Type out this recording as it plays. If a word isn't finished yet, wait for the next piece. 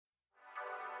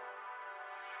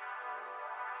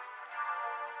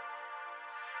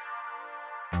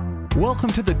Welcome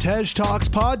to the Tej Talks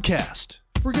podcast.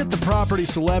 Forget the property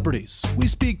celebrities. We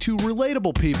speak to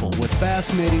relatable people with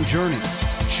fascinating journeys,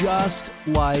 just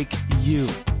like you.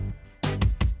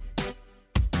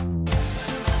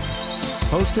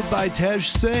 Hosted by Tej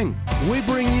Singh, we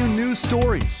bring you news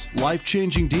stories,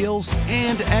 life-changing deals,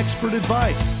 and expert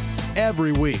advice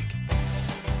every week.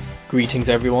 Greetings,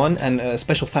 everyone, and a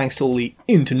special thanks to all the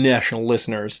international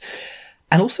listeners.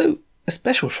 And also a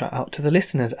special shout out to the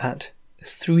listeners at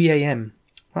 3 a.m.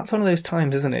 That's one of those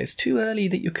times, isn't it? It's too early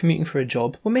that you're commuting for a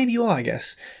job. Well, maybe you are, I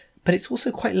guess. But it's also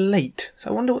quite late.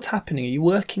 So I wonder what's happening. Are you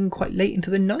working quite late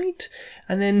into the night?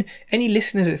 And then any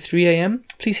listeners at 3 a.m.,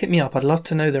 please hit me up. I'd love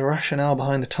to know the rationale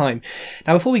behind the time.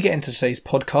 Now, before we get into today's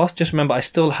podcast, just remember I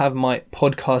still have my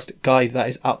podcast guide that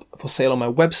is up for sale on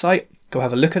my website. Go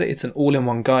have a look at it. It's an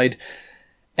all-in-one guide.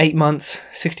 8 months,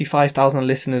 65,000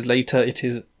 listeners later, it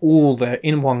is all there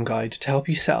in one guide to help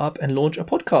you set up and launch a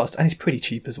podcast. And it's pretty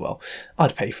cheap as well.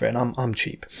 I'd pay for it, and I'm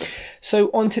cheap. So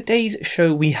on today's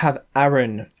show, we have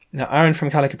Aaron. Now, Aaron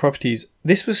from Calico Properties.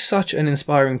 This was such an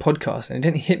inspiring podcast, and it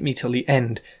didn't hit me till the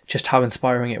end just how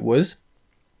inspiring it was.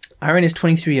 Aaron is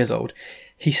 23 years old.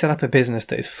 He set up a business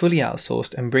that is fully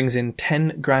outsourced and brings in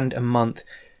 10 grand a month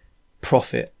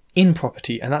profit in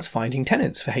property, and that's finding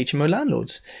tenants for HMO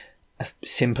landlords.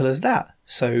 Simple as that.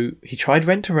 So he tried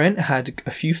rent to rent, had a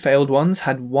few failed ones,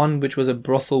 had one which was a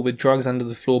brothel with drugs under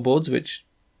the floorboards, which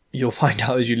you'll find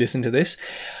out as you listen to this.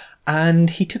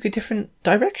 And he took a different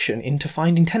direction into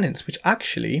finding tenants, which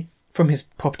actually, from his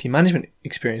property management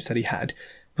experience that he had,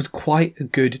 was quite a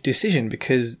good decision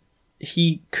because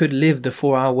he could live the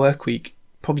 4-hour work week,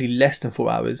 probably less than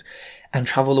 4 hours, and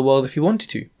travel the world if he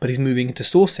wanted to. But he's moving into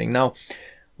sourcing. Now,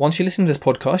 once you listen to this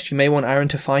podcast, you may want Aaron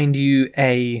to find you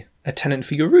a tenant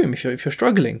for your room if you're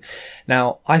struggling.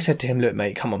 Now, I said to him, look,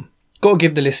 mate, come on. Got to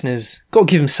give the listeners, got to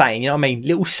give them something, you know what I mean?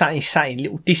 Little something,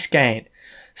 little discount.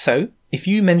 So, if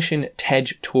you mention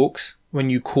Tej Talks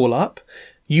when you call up,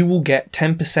 you will get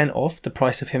 10% off the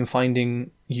price of him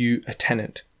finding you a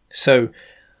tenant. So,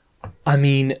 I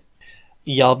mean,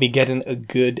 y'all be getting a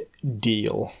good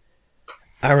deal.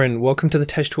 Aaron, welcome to the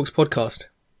Tej Talks podcast.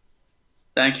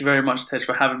 Thank you very much, Tej,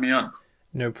 for having me on.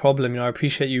 No problem. I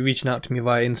appreciate you reaching out to me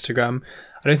via Instagram.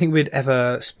 I don't think we'd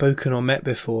ever spoken or met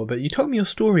before, but you told me your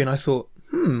story and I thought,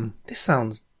 this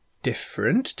sounds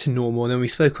different to normal. And then we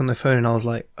spoke on the phone and I was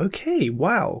like, okay,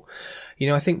 wow.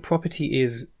 I think property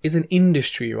is an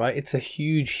industry, right? It's a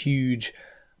huge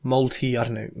must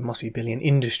be billion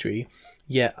industry.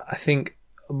 Yeah, I think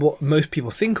what most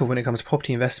people think of when it comes to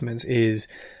property investments is,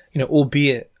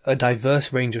 albeit a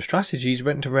diverse range of strategies,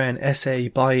 rent to rent, SA,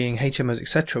 buying, HMOs,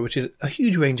 etc., which is a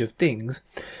huge range of things,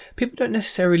 people don't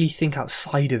necessarily think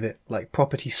outside of it, like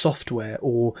property software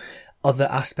or other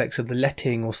aspects of the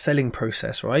letting or selling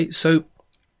process, right? So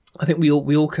I think we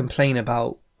all complain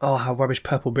about, how rubbish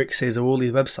Purple Bricks is or all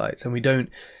these websites, and we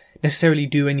don't necessarily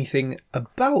do anything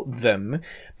about them.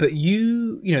 But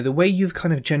the way you've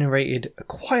kind of generated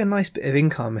quite a nice bit of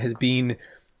income has been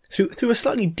through a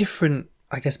slightly different,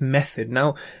 I guess, method.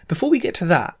 Now, before we get to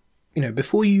that,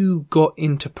 before you got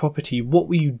into property, what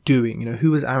were you doing?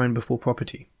 Who was Aaron before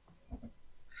property?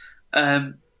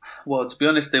 Well, to be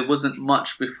honest, there wasn't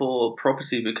much before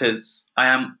property because I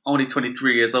am only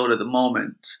 23 years old at the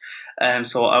moment.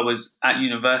 So I was at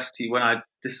university when I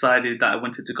decided that I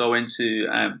wanted to go into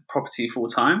property full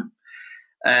time.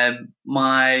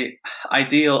 My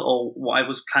ideal, or what I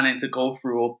was planning to go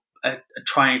through or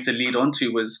trying to lead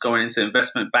onto, was going into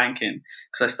investment banking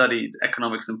because I studied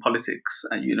economics and politics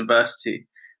at university.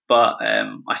 But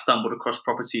I stumbled across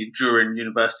property during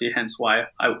university, hence why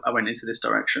I went into this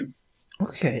direction.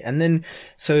 Okay, and then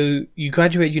so you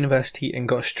graduated university and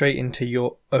got straight into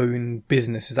your own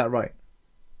business, is that right?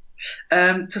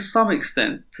 To some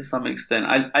extent.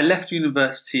 I left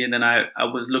university and then I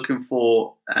was looking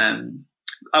for,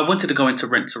 I wanted to go into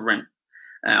rent to rent.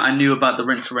 I knew about the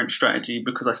rent to rent strategy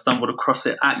because I stumbled across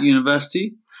it at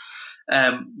university.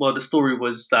 Well, the story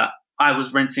was that I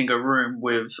was renting a room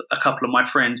with a couple of my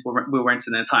friends. We were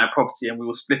renting the entire property and we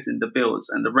were splitting the bills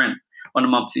and the rent on a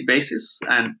monthly basis.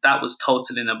 And that was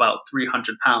totaling about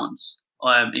 £300,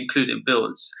 including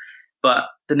bills. But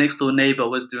the next door neighbor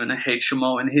was doing a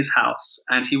HMO in his house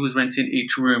and he was renting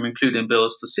each room, including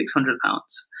bills, for £600,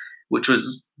 which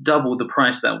was double the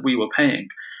price that we were paying.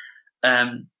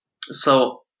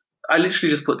 So I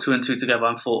literally just put two and two together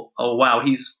and thought, oh, wow,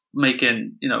 he's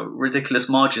making, ridiculous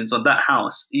margins on that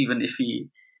house, even if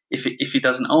he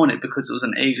doesn't own it, because it was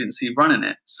an agency running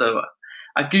it. So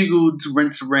I Googled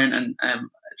rent to rent and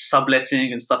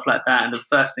subletting and stuff like that. And the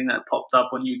first thing that popped up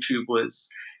on YouTube was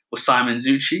Simon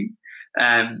Zucci.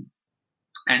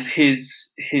 and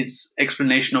his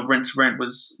explanation of rent to rent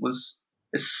was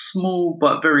a small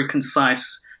but very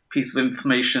concise piece of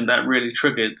information that really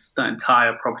triggered the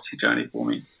entire property journey for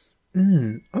me.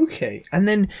 Okay. And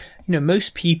then,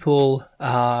 most people,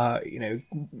 go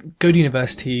to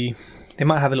university. They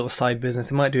might have a little side business.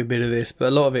 They might do a bit of this, but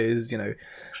a lot of it is,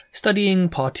 studying,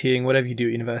 partying, whatever you do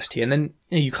at university. And then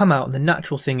you come out and the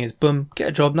natural thing is, boom, get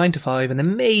a job, 9 to 5. And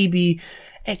then maybe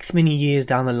X many years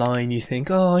down the line, you think,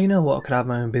 oh, you know what? I could have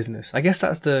my own business. I guess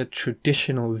that's the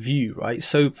traditional view, right?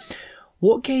 So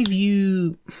what gave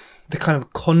you the kind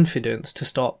of confidence to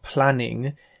start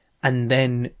planning and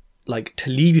then to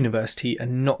leave university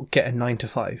and not get a 9 to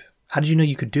 5? How did you know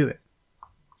you could do it?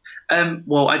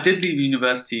 Well, I did leave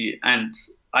university and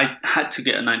I had to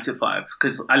get a 9 to 5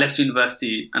 because I left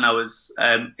university and I was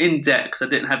in debt because I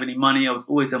didn't have any money. I was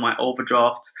always in my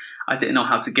overdraft. I didn't know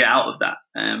how to get out of that.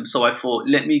 So I thought,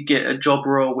 let me get a job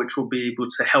role which will be able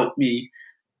to help me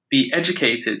be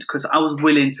educated, because I was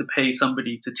willing to pay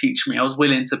somebody to teach me. I was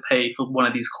willing to pay for one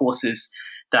of these courses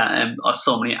that are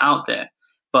so many out there.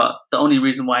 But the only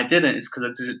reason why I didn't is because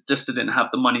I just didn't have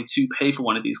the money to pay for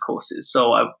one of these courses.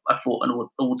 So I thought an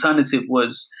alternative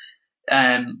was,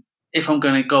 if I'm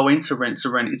going to go into rent to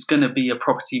rent, it's going to be a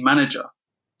property manager.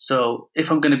 So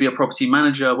if I'm going to be a property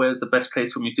manager, where's the best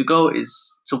place for me to go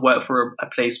is to work for a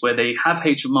place where they have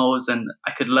HMOs, and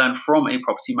I could learn from a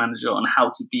property manager on how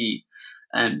to be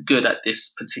good at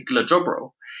this particular job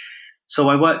role. So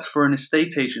I worked for an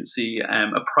estate agency,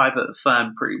 a private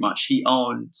firm pretty much. He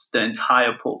owned the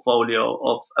entire portfolio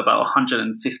of about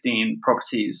 115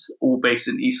 properties, all based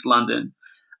in East London.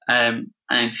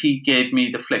 And he gave me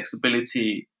the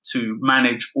flexibility to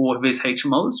manage all of his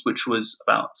HMOs, which was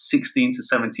about 16 to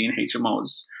 17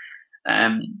 HMOs,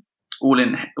 all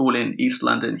in East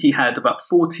London. He had about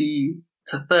 30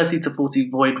 to 40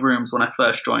 void rooms when I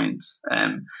first joined,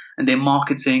 and their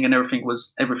marketing and everything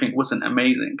wasn't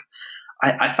amazing.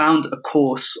 I found a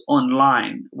course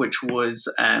online which was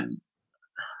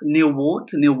Neil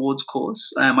Ward's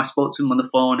course. I spoke to him on the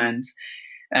phone,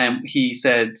 and he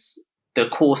said the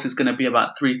course is going to be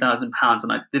about £3,000,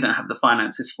 and I didn't have the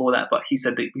finances for that, but he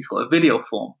said that he's got a video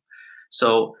form.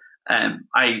 So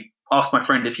I asked my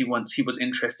friend if he was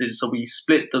interested. So we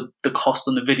split the cost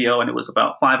on the video, and it was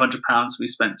about £500. We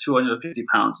spent £250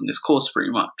 on this course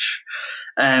pretty much.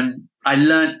 I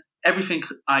learned everything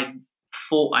I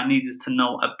thought I needed to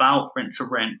know about rent to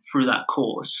rent through that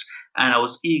course, and I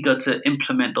was eager to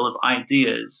implement those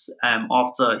ideas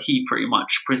after he pretty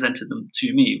much presented them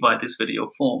to me via this video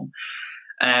form.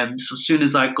 So as soon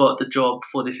as I got the job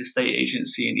for this estate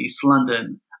agency in East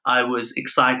London, I was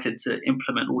excited to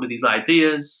implement all of these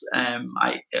ideas.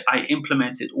 I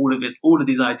implemented all of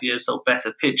these ideas, so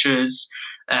better pictures,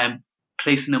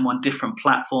 placing them on different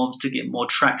platforms to get more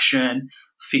traction,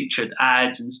 featured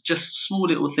ads, and just small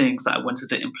little things that I wanted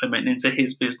to implement into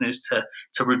his business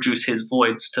to reduce his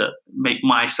voids, to make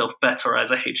myself better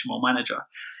as a HMO manager.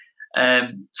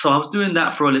 So I was doing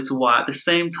that for a little while. At the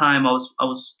same time, I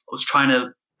was trying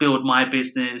to build my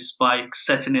business by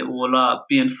setting it all up,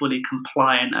 being fully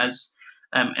compliant as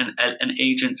an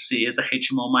agency, as a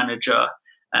HMO manager,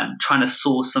 trying to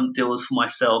source some deals for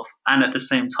myself, and at the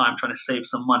same time trying to save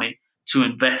some money to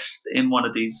invest in one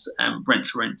of these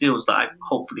rent-to-rent deals that I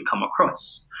hopefully come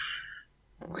across.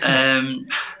 Okay.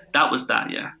 That was that,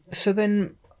 yeah. So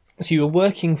you were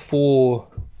working for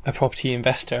a property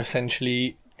investor,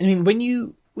 essentially. I mean, when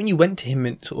you went to him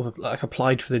and sort of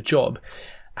applied for the job,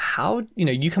 how,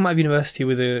 you come out of university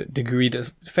with a degree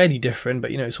that's fairly different,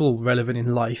 but, it's all relevant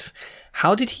in life.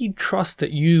 How did he trust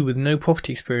that you, with no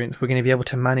property experience, were going to be able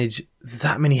to manage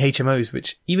that many HMOs,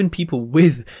 which even people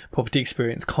with property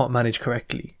experience can't manage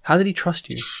correctly? How did he trust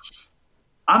you?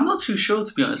 I'm not too sure,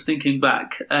 to be honest, thinking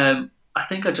back. I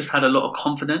think I just had a lot of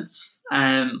confidence.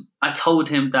 I told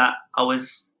him that I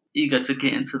was eager to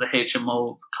get into the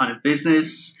HMO kind of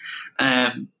business.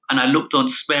 And I looked on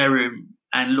Spare Room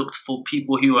and looked for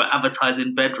people who were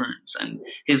advertising bedrooms, and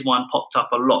his one popped up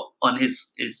a lot on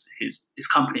his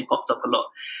company popped up a lot.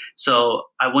 So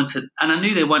I wanted, and I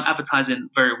knew they weren't advertising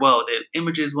very well. Their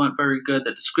images weren't very good.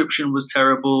 The description was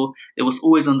terrible. It was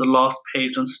always on the last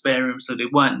page on Spare Room, so they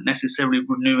weren't necessarily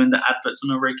renewing the adverts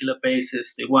on a regular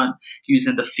basis. They weren't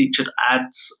using the featured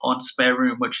ads on Spare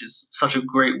Room, which is such a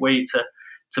great way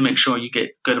to make sure you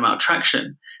get good amount of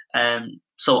traction.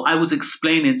 So I was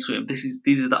explaining to him,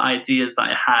 these are the ideas that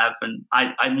I have, and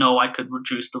I know I could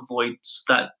reduce the voids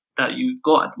that you've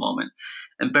got at the moment.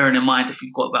 And bearing in mind, if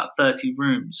you've got about 30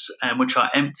 rooms which are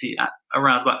empty at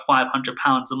around about £500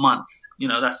 a month,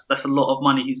 that's a lot of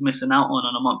money he's missing out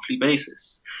on a monthly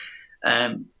basis.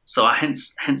 So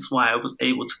hence why I was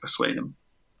able to persuade him.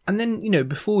 And then,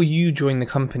 before you joined the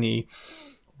company,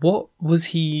 what was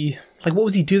he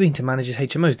doing to manage his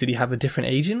HMOs? Did he have a different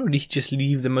agent, or did he just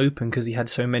leave them open because he had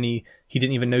so many, he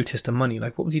didn't even notice the money?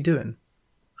 Like, what was he doing?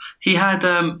 He had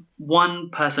one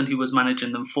person who was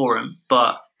managing them for him,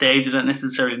 but they didn't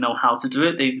necessarily know how to do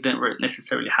it. They didn't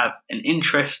necessarily have an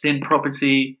interest in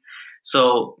property.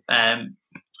 So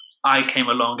I came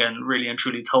along and really and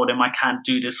truly told him, I can't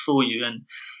do this for you. And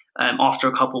after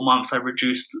a couple months, I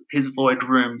reduced his void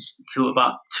rooms to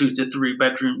about 2 to 3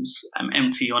 bedrooms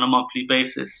empty on a monthly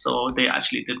basis. So they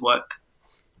actually did work.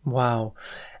 Wow.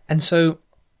 And so,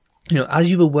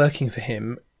 as you were working for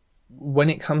him, when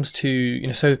it comes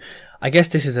to, so I guess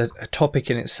this is a topic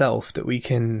in itself that we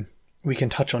can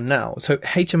touch on now. So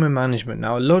HMO management.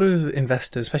 Now, a lot of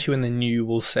investors, especially when they're new,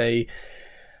 will say,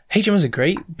 HMOs are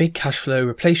great, big cash flow,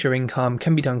 replace your income,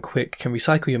 can be done quick, can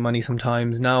recycle your money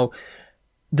sometimes. Now,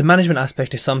 the management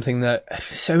aspect is something that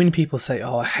so many people say,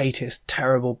 oh, I hate it, it's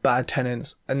terrible, bad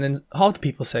tenants. And then half the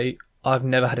people say, I've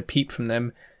never had a peep from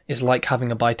them. It's like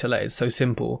having a buy-to-let. It's so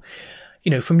simple.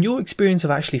 From your experience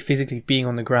of actually physically being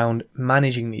on the ground,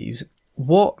 managing these,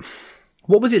 what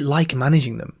was it like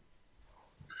managing them?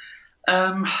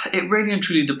 It really and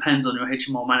truly depends on your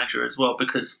HMO manager as well,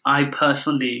 because I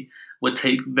personally would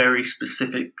take very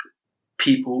specific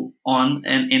people on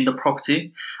and in the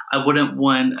property. I wouldn't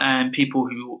want people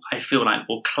who I feel like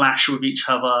will clash with each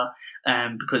other,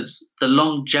 because the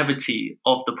longevity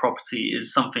of the property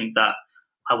is something that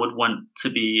I would want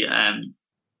to be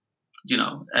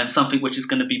something which is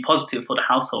going to be positive for the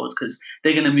households, because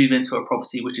they're going to move into a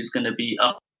property which is going to be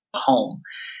a home.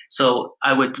 So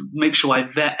I would make sure I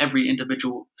vet every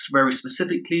individual very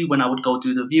specifically. When I would go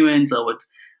do the viewings, I would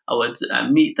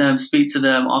meet them, speak to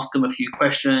them, ask them a few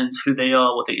questions, who they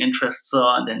are, what their interests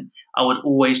are, and then I would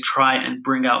always try and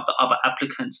bring out the other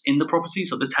applicants in the property,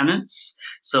 so the tenants,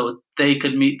 so they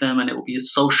could meet them, and it would be a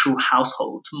social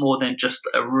household more than just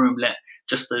a room let,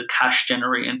 just a cash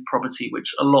generating property,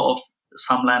 which a lot of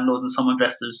some landlords and some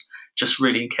investors just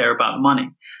really care about the money.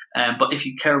 But if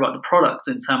you care about the product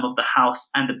in terms of the house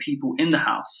and the people in the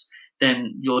house,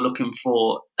 then you're looking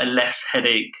for a less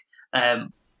headache,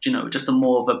 just a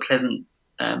more of a pleasant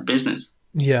business.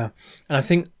 Yeah. And I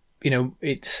think,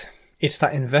 it's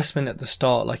that investment at the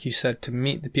start, like you said, to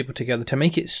meet the people together, to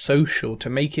make it social, to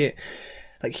make it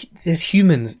like there's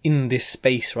humans in this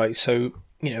space, right? So,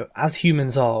 as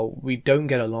humans are, we don't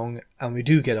get along and we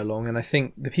do get along. And I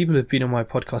think the people who've been on my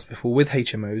podcast before with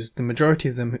HMOs, the majority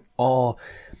of them are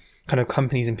kind of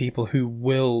companies and people who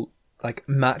will like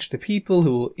match the people,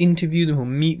 who will interview them, who'll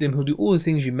meet them, who'll do all the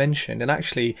things you mentioned. And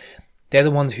actually, they're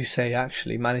the ones who say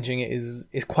actually managing it is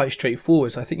quite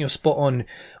straightforward. So I think you're spot on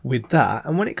with that.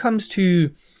 And when it comes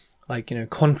to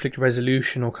conflict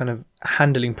resolution or kind of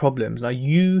handling problems, now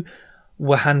you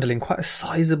were handling quite a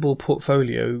sizable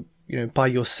portfolio, by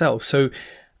yourself. So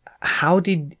how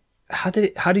did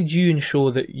you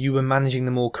ensure that you were managing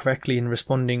them all correctly and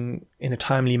responding in a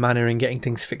timely manner and getting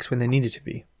things fixed when they needed to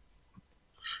be?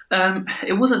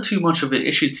 It wasn't too much of an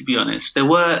issue, to be honest.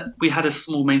 We had a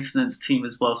small maintenance team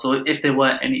as well. So if there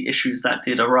were any issues that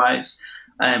did arise,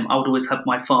 I would always have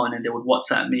my phone and they would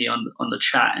WhatsApp me on the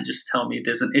chat and just tell me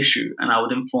there's an issue. And I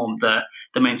would inform the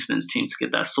maintenance team to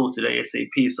get that sorted ASAP.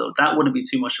 So that wouldn't be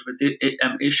too much of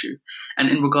an issue. And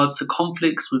in regards to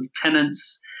conflicts with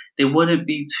tenants, there wouldn't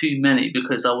be too many,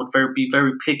 because I would be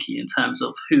very picky in terms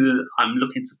of who I'm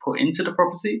looking to put into the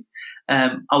property.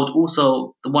 I would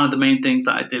also, one of the main things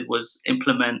that I did was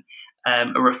implement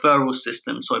a referral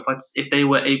system. So if they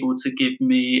were able to give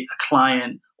me a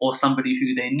client or somebody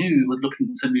who they knew was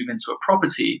looking to move into a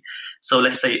property, so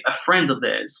let's say a friend of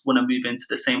theirs want to move into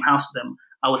the same house with them,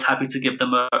 I was happy to give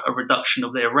them a reduction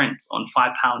of their rent on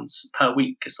 £5 per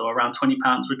week, so around £20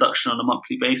 reduction on a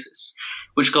monthly basis,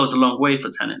 which goes a long way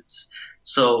for tenants.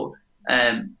 So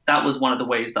that was one of the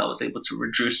ways that I was able to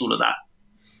reduce all of that.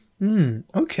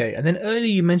 Okay. And then earlier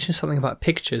you mentioned something about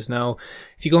pictures. Now,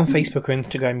 if you go on Facebook or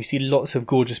Instagram, you see lots of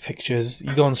gorgeous pictures.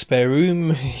 You go on Spare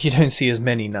Room, you don't see as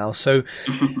many now. So,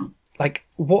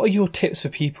 what are your tips for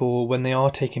people when they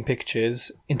are taking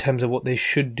pictures in terms of what they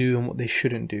should do and what they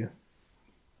shouldn't do?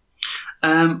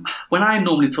 When I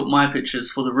normally took my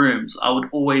pictures for the rooms, I would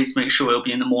always make sure it'll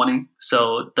be in the morning.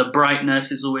 So the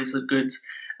brightness is always a good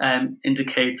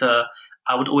indicator.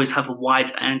 I would always have a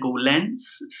wide angle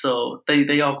lens. So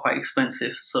they are quite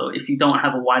expensive. So if you don't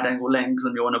have a wide angle lens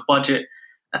and you're on a budget,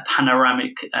 a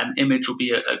panoramic image will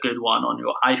be a good one on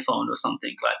your iPhone or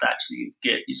something like that. So you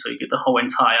get the whole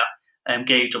entire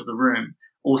gauge of the room.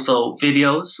 Also,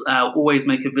 videos. Always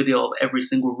make a video of every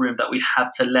single room that we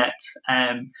have to let.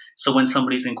 So when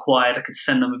somebody's inquired, I could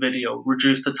send them a video,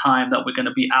 reduce the time that we're going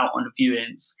to be out on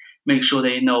viewings, make sure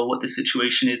they know what the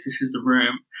situation is. This is the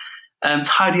room.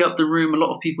 Tidy up the room. A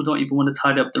lot of people don't even want to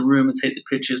tidy up the room and take the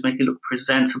pictures, make it look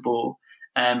presentable.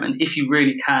 And if you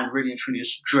really can, really and truly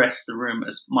just dress the room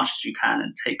as much as you can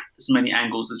and take as many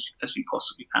angles as you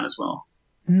possibly can as well.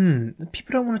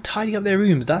 People don't want to tidy up their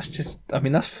rooms. That's just, I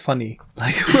mean, that's funny.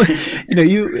 Like,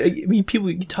 people,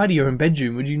 you tidy your own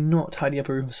bedroom. Would you not tidy up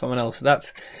a room for someone else?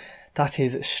 That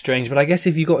is strange. But I guess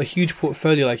if you've got a huge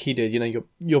portfolio like he did, you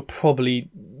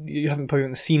haven't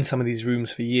probably seen some of these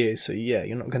rooms for years. So yeah,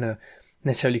 you're not going to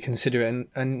necessarily consider it.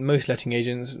 And most letting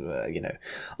agents,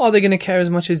 are they going to care as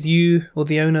much as you or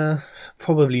the owner?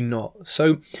 Probably not.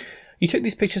 So you took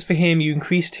these pictures for him, you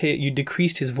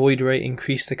decreased his void rate,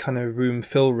 increased the kind of room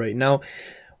fill rate. Now,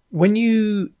 when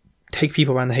you take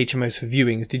people around the HMOs for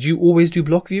viewings, did you always do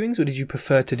block viewings or did you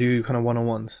prefer to do kind of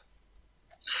one-on-ones?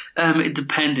 It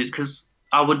depended, because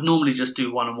I would normally just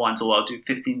do one-on-ones, or I'll do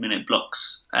 15-minute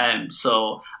blocks.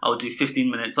 So I'll do 15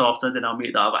 minutes after, then I'll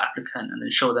meet the other applicant and then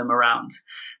show them around.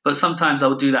 But sometimes I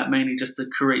would do that mainly just to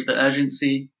create the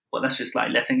urgency. Well, that's just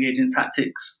like letting agent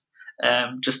tactics.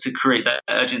 Just to create that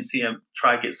urgency and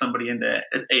try to get somebody in there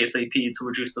as ASAP to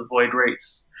reduce the void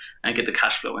rates and get the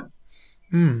cash flow in.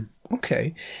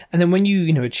 Okay. And then when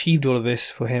you achieved all of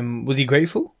this for him, was he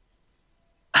grateful?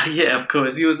 Yeah, of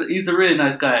course. He's a really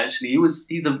nice guy, actually.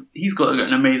 He's got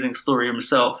an amazing story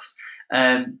himself.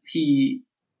 Him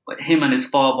and his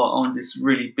father own this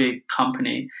really big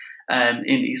company in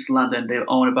East London. They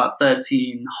own about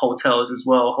 13 hotels as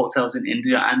well, hotels in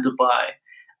India and Dubai.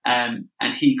 And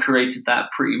he created that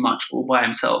pretty much all by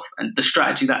himself. And the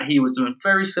strategy that he was doing,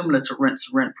 very similar to rent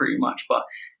pretty much, but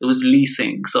it was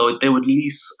leasing. So they would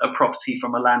lease a property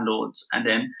from a landlord and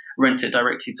then rent it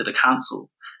directly to the council.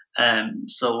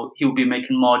 So he would be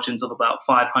making margins of about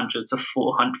 400 to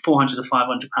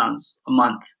 500 pounds a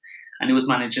month. And he was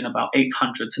managing about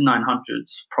 800 to 900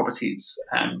 properties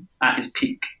at his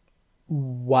peak.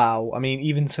 Wow. I mean,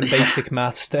 even some basic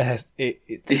maths there,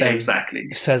 it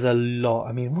says a lot.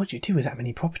 I mean, what do you do with that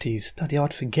many properties? Bloody hell,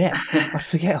 I'd forget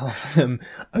half of them.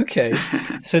 Okay.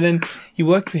 So then you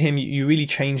worked for him, you really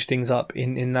changed things up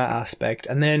in that aspect.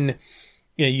 And then,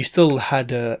 you still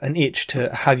had an itch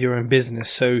to have your own business.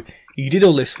 So you did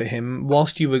all this for him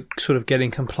whilst you were sort of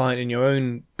getting compliant in your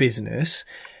own business.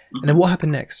 And then what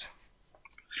happened next?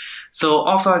 So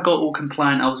after I got all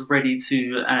compliant, I was ready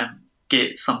to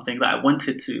get something that I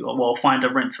wanted to, or find a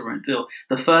rent-to-rent deal.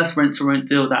 The first rent-to-rent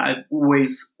deal that I've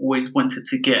always wanted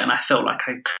to get, and I felt like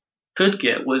I could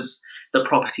get, was the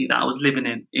property that I was living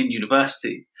in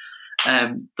university.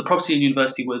 The property in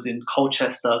university was in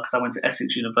Colchester, because I went to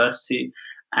Essex University,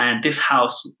 and this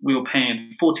house we were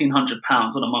paying £1,400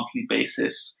 on a monthly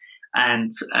basis,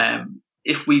 and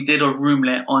if we did a room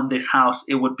let on this house,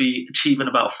 it would be achieving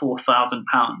about £4,000.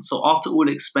 So after all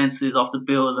expenses, after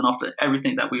bills, and after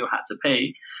everything that we had to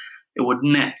pay, it would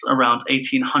net around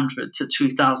 £1,800 to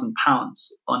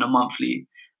 £2,000 on a monthly,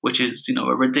 which is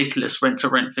a ridiculous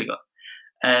rent-to-rent figure.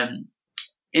 In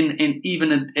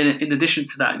addition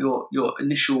to that, your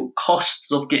initial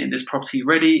costs of getting this property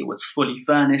ready, it was fully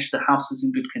furnished, the house was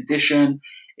in good condition.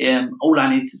 All I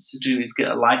needed to do is get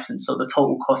a license. So the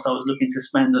total cost I was looking to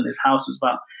spend on this house was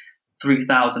about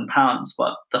 £3,000,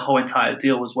 but the whole entire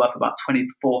deal was worth about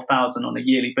 £24,000 on a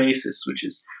yearly basis, which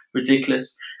is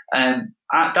ridiculous.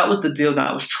 That was the deal that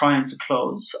I was trying to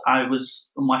close. I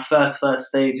was on my first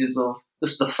stages of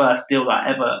this is the first deal that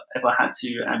I ever had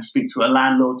to speak to a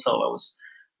landlord. So I was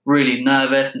really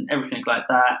nervous and everything like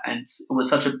that, and it was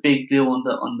such a big deal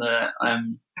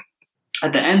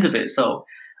at the end of it. So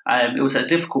it was a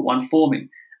difficult one for me.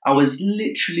 I was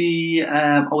literally,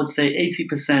 I would say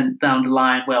 80% down the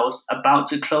line where I was about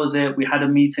to close it. We had a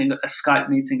meeting, a Skype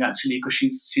meeting actually, because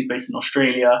she's based in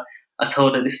Australia. I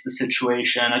told her this is the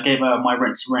situation. I gave her my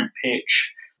rent-to-rent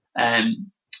pitch, and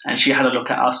she had a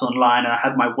look at us online. And I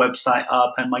had my website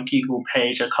up and my Google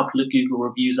page, a couple of Google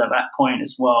reviews at that point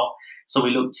as well. So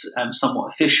we looked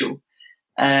somewhat official.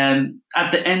 At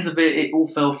the end of it, it all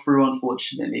fell through,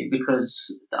 unfortunately,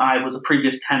 because I was a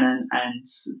previous tenant, and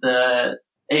the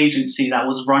agency that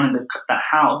was running the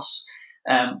house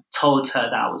told her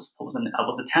that I was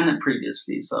a tenant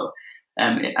previously, so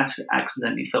it actually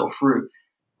accidentally fell through.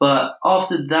 But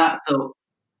after that,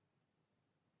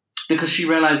 because she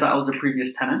realized that I was a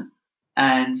previous tenant,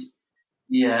 and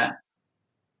yeah,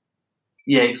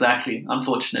 exactly,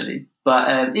 unfortunately.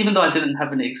 But even though I didn't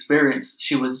have any experience,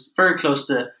 she was very close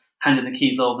to handing the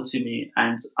keys over to me,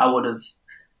 and I would have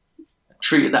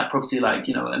treated that property like,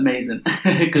 amazing,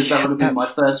 because that would have been my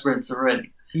first rent to rent.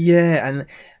 Yeah, and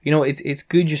it's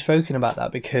good you've spoken about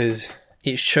that, because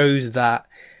it shows that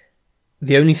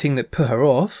the only thing that put her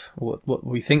off, what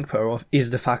we think put her off,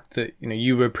 is the fact that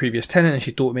you were a previous tenant and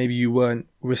she thought maybe you weren't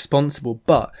responsible.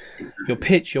 But your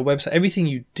pitch, your website, everything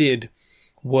you did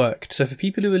worked. So for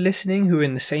people who are listening, who are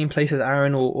in the same place as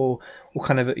Aaron, or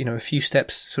kind of a few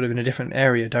steps sort of in a different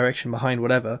area, direction behind,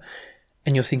 whatever,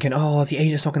 and you're thinking, oh, the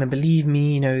agent's not going to believe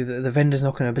me, the vendor's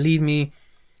not going to believe me.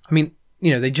 I mean,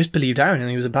 they just believed Aaron and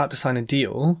he was about to sign a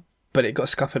deal, but it got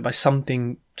scuppered by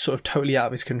something sort of totally out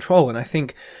of his control. And I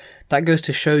think that goes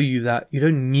to show you that you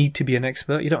don't need to be an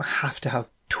expert. You don't have to have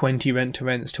 20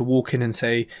 rent-to-rents to walk in and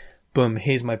say, boom,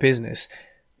 here's my business.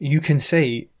 You can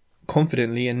say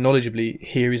confidently and knowledgeably,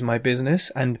 here is my business.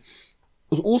 And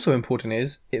what's also important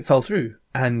is it fell through.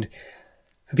 And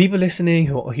for people listening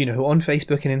who are on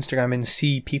Facebook and Instagram and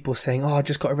see people saying, oh, I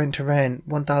just got a rent-to-rent,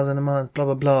 1,000 a month, blah,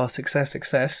 blah, blah,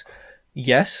 success.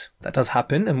 Yes, that does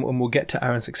happen. And we'll get to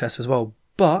Aaron's success as well.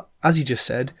 But as he just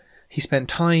said, he spent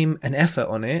time and effort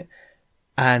on it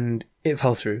and it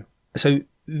fell through. So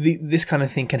this kind of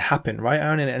thing can happen, right,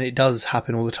 Aaron? And it does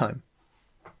happen all the time.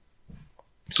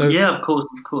 So yeah, of course.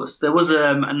 There was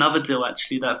another deal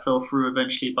actually that fell through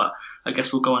eventually, but I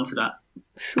guess we'll go on to that.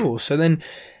 Sure. So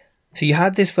you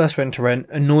had this first rent to rent.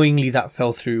 Annoyingly, that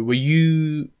fell through. Were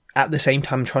you at the same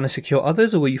time trying to secure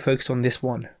others, or were you focused on this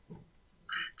one?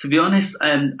 To be honest,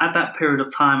 at that period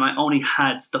of time, I only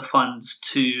had the funds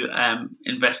to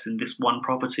invest in this one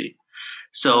property.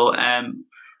 So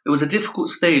it was a difficult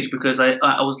stage because I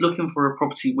was looking for a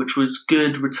property which was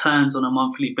good returns on a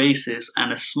monthly basis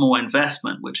and a small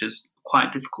investment, which is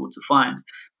quite difficult to find.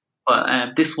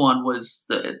 But this one was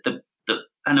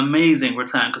an amazing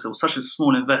return because it was such a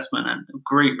small investment and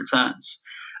great returns.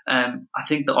 I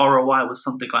think the ROI was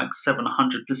something like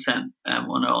 700%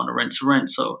 on a rent to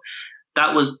rent. So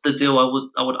that was the deal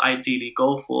I would ideally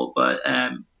go for. But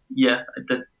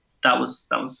that was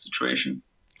the situation.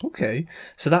 Okay,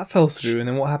 so that fell through, and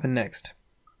then what happened next?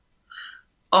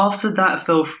 After that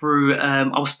fell through,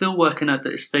 I was still working at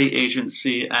the estate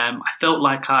agency. I felt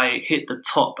like I hit the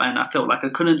top, and I felt like I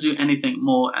couldn't do anything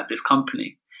more at this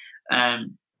company,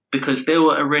 because they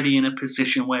were already in a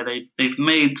position where they've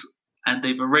made and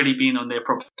they've already been on their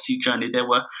property journey. They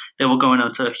were going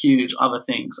on to huge other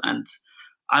things, and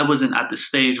I wasn't at the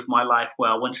stage of my life where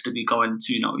I wanted to be going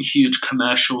to, huge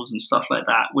commercials and stuff like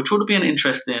that, which would have been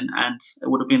interesting and it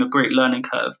would have been a great learning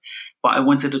curve. But I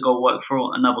wanted to go work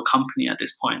for another company at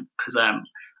this point because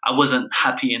I wasn't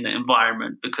happy in the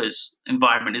environment, because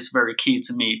environment is very key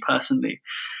to me personally.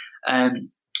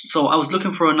 So I was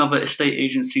looking for another estate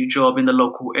agency job in the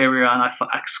local area, and I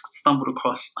stumbled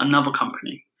across another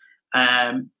company.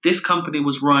 This company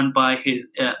was run by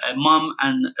a mum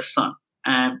and a son.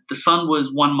 The son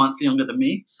was 1 month younger than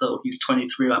me, so he's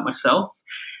 23 like myself,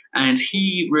 and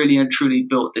he really and truly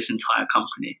built this entire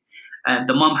company. And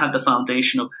the mum had the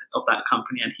foundation of that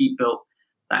company, and he built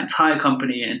that entire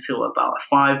company until about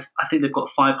I think they've got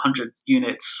 500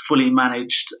 units fully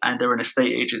managed, and they're an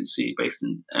estate agency based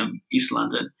in East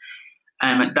London.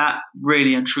 And that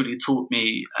really and truly taught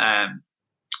me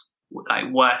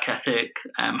like work ethic,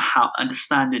 how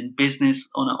understanding business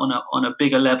on a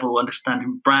bigger level,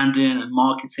 understanding branding and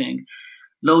marketing,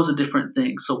 loads of different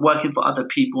things. So working for other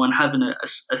people and having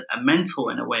a mentor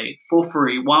in a way for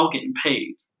free while getting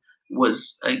paid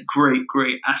was a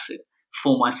great asset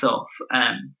for myself.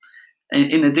 And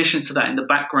in addition to that, in the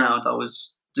background, I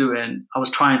was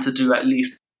trying to do at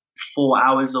least 4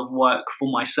 hours of work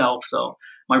for myself. So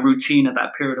my routine at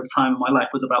that period of time in my life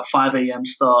was about 5 a.m.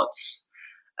 starts.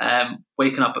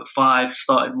 Waking up at 5,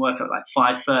 starting work at like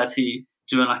 5:30,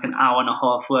 doing like an hour and a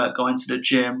half work, going to the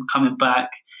gym, coming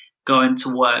back, going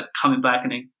to work, coming back,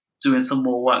 and then doing some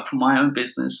more work for my own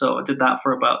business. So I did that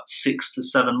for about 6 to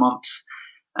 7 months,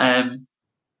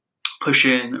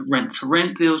 pushing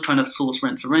rent-to-rent deals, trying to source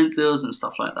rent-to-rent deals and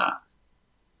stuff like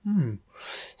that.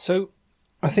 So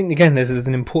I think, again, there's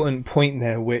an important point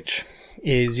there, which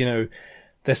is,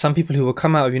 there's some people who will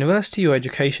come out of university or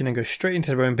education and go straight into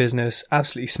their own business,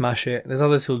 absolutely smash it. There's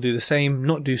others who will do the same,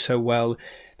 not do so well.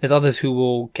 There's others who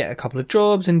will get a couple of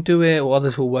jobs and do it, or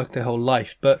others who will work their whole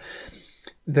life. But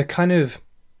the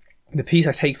piece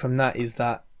I take from that is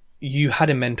that you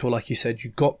had a mentor, like you said, you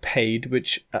got paid,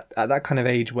 which at that kind of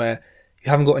age where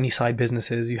you haven't got any side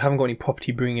businesses, you haven't got any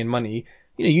property bringing in money,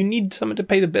 you need something to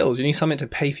pay the bills, you need something to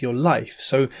pay for your life.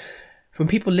 So when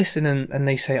people listen and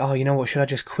they say, oh, you know what, should I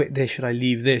just quit this? Should I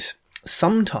leave this?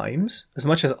 Sometimes, as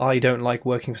much as I don't like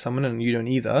working for someone and you don't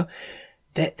either,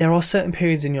 there are certain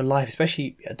periods in your life,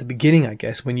 especially at the beginning, I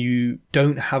guess, when you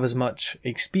don't have as much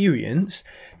experience,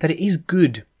 that it is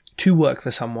good to work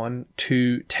for someone,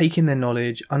 to take in their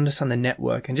knowledge, understand the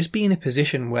network, and just be in a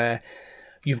position where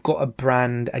you've got a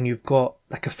brand and you've got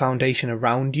like a foundation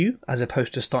around you, as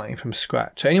opposed to starting from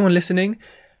scratch. So anyone listening,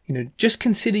 just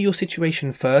consider your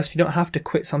situation first. You don't have to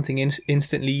quit something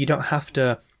instantly. You don't have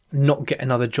to not get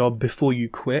another job before you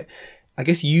quit. I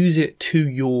guess use it to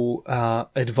your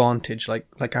advantage,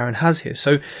 like Aaron has here.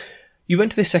 So you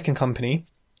went to this second company,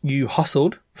 you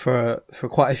hustled for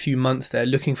quite a few months there,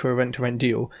 looking for a rent-to-rent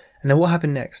deal, and then what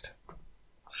happened next?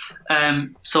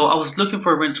 So I was looking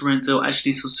for a rent-to-rent deal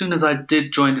actually. So as soon as I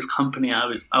did join this company,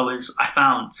 I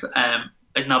found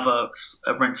another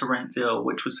rent-to-rent deal,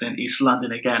 which was in East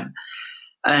London again.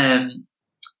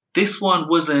 This one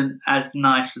wasn't as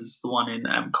nice as the one in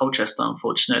Colchester,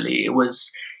 unfortunately. It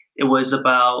was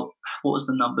about, what was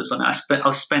the numbers on it?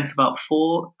 I spent about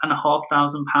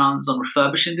 £4,500 on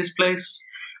refurbishing this place,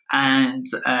 and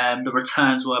the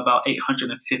returns were about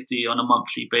 850 on a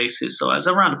monthly basis. So it was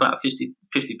around about 50%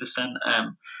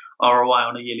 ROI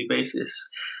on a yearly basis.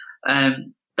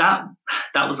 That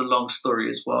was a long story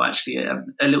as well, actually.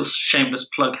 A little shameless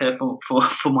plug here for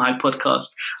my podcast.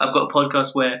 I've got a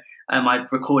podcast where I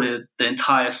recorded the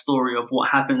entire story of what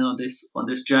happened on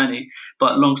this journey.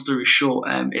 But long story short,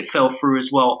 it fell through as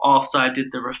well after I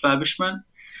did the refurbishment.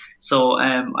 So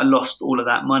I lost all of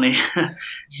that money.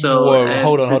 So whoa,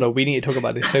 hold on. We need to talk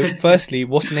about this. So firstly,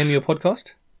 what's the name of your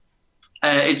podcast?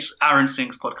 It's Aaron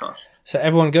Singh's podcast. So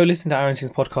everyone go listen to Aaron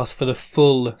Singh's podcast for the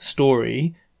full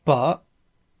story, but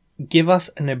give us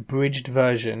an abridged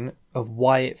version of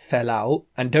why it fell out,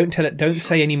 and don't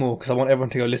say any more, because I want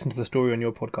everyone to go listen to the story on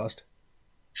your podcast.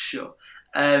 Sure.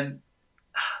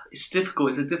 It's difficult.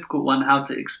 It's a difficult one, how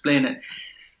to explain it.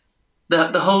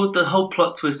 The whole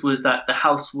plot twist was that the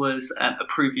house was a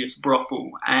previous brothel,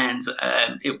 and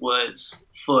it was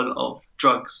full of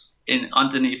drugs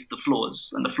underneath the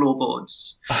floors and the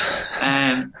floorboards.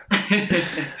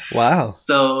 Wow.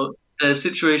 So the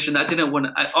situation, I didn't want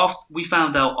to. We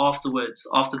found out afterwards,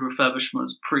 after the refurbishment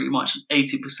was pretty much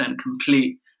 80%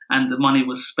 complete, and the money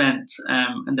was spent.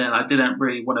 And then I didn't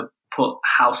really want to put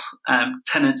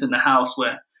tenants in the house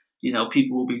where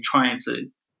people will be trying to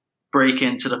break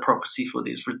into the property for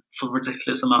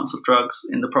ridiculous amounts of drugs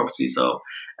in the property. So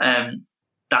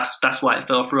that's why it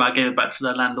fell through. I gave it back to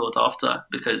the landlord after,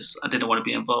 because I didn't want to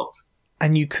be involved.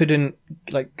 And you couldn't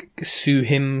sue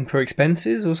him for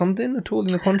expenses or something at all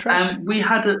in the contract? We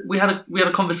had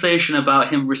a conversation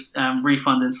about him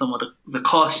refunding some of the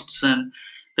costs, and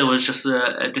there was just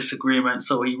a disagreement.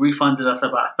 So he refunded us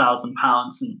about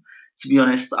 £1,000. And to be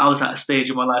honest, I was at a stage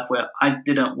in my life where I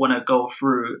didn't want to go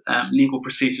through legal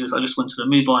procedures. I just wanted to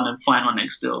move on and find my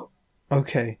next deal.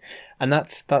 Okay, and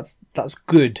that's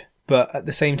good. But at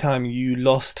the same time, you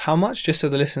lost how much? Just so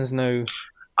the listeners know.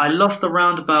 I lost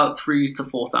around about 3,000 to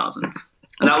 4,000,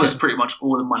 and that was pretty much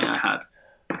all the money I had.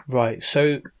 Right.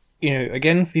 So,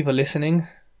 again, for people listening,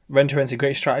 rent-to-rent's a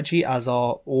great strategy, as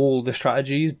are all the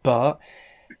strategies. But,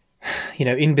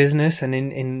 in business and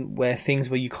in where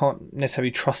things where you can't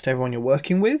necessarily trust everyone you're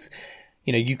working with,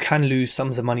 you can lose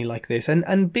sums of money like this,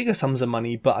 and bigger sums of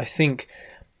money. But I think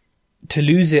to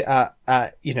lose it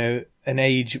at an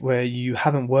age where you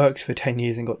haven't worked for 10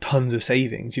 years and got tons of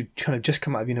savings, you've kind of just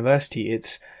come out of university,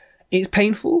 it's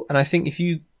painful. And I think if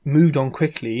you moved on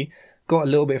quickly, got a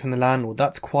little bit from the landlord,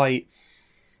 that's quite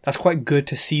good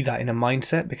to see that in a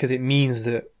mindset, because it means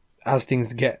that as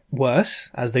things get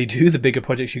worse, as they do, the bigger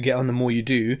projects you get on, the more you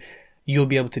do, you'll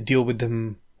be able to deal with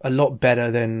them a lot better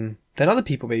than other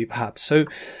people maybe, perhaps. So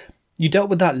you dealt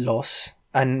with that loss.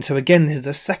 And so again, this is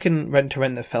the second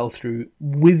rent-to-rent that fell through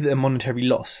with a monetary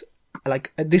loss.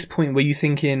 At this point, were you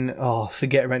thinking, oh,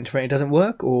 forget rent-to-rent, it doesn't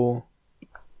work, or?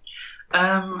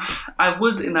 I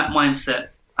was in that mindset.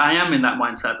 I am in that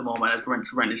mindset at the moment, as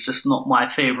rent-to-rent is just not my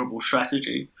favourable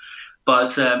strategy.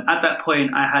 But at that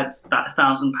point, I had that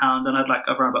 £1,000 and I had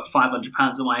around about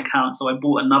 £500 in my account. So I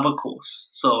bought another course.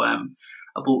 So I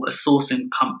bought a deal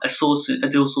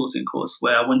sourcing course,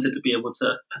 where I wanted to be able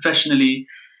to professionally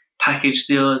package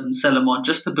deals and sell them on,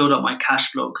 just to build up my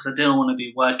cash flow, because I didn't want to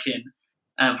be working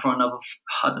for another,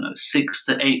 6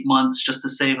 to 8 months just to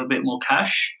save a bit more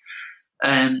cash.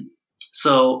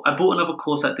 So I bought another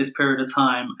course at this period of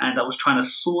time, and I was trying to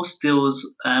source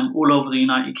deals all over the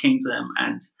United Kingdom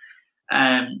and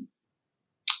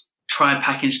try and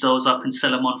package those up and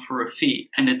sell them on for a fee.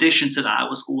 In addition to that, I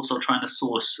was also trying to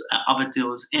source other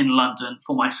deals in London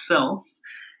for myself,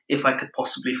 if I could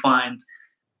possibly find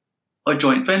a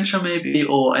joint venture maybe,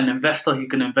 or an investor who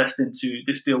can invest into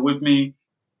this deal with me.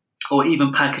 or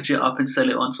even package it up and sell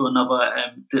it onto another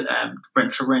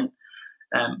rent-to-rent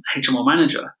HMO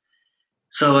manager.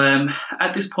 So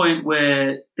at this point,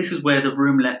 this is where the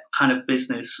room-let kind of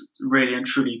business really and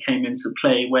truly came into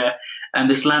play, where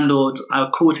this landlord, I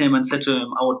called him and said to him,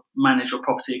 I would manage your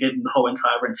property. I gave him the whole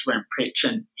entire rent-to-rent pitch,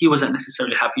 and he wasn't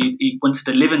necessarily happy. He wanted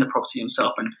to live in the property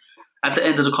himself. And at the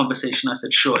end of the conversation, I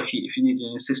said, sure, if you need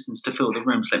any assistance to fill the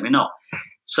rooms, let me know.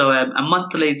 So a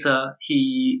month later,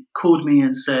 he called me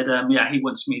and said, he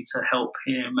wants me to help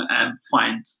him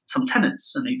find some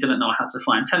tenants, and he didn't know how to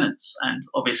find tenants. And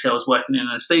obviously, I was working in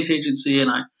an estate agency, and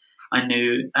I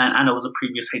knew, and I was a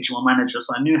previous HMO manager,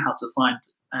 so I knew how to find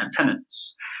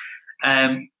tenants.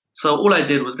 So all I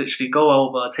did was literally go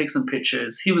over, take some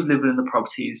pictures. He was living in the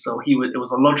property, so it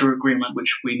was a lodger agreement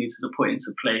which we needed to put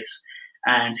into place,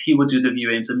 and he would do the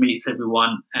viewings and meet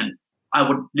everyone, and I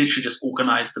would literally just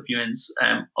organize the viewings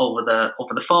over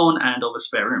the phone and over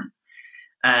spare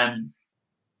room.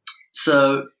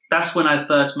 So that's when I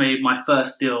first made my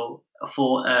first deal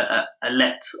for a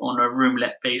let on a room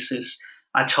let basis.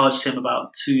 I charged him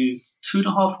about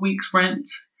 2.5 weeks rent,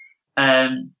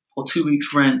 or 2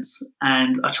 weeks rent,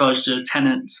 and I charged a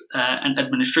tenant an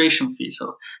administration fee.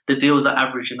 So the deals are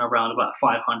averaging around about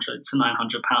 £500 to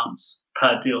 £900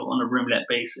 per deal on a room let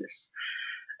basis.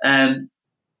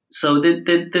 So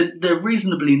they're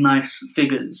reasonably nice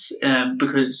figures,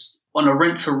 because on a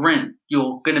rent-to-rent,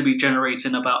 you're going to be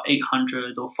generating about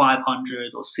 £800 or £500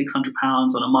 or £600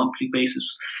 on a monthly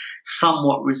basis,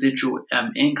 somewhat residual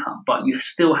income, but you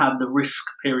still have the risk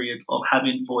period of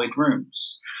having void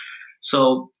rooms.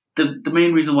 So the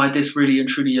main reason why this really and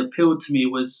truly appealed to me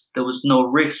was there was no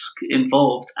risk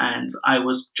involved, and I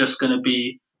was just going to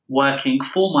be working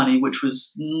for money, which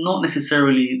was not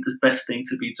necessarily the best thing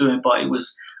to be doing, but it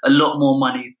was a lot more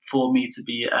money for me to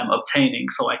be obtaining,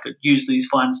 so I could use these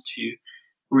funds to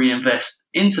reinvest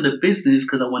into the business,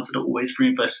 because I wanted to always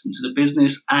reinvest into the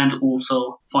business and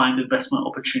also find investment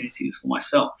opportunities for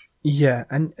myself. Yeah,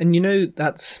 and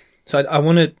that's so. I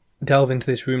want to delve into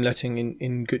this room letting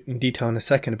in detail in a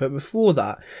second, but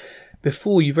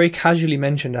before you very casually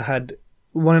mentioned I had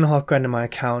 $1,500 in my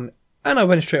account and I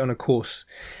went straight on a course.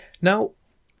 Now,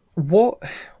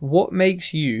 what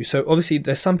makes you, so obviously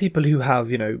there's some people who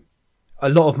have, a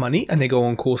lot of money and they go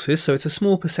on courses, so it's a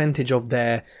small percentage of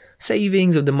their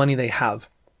savings, of the money they have.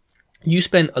 You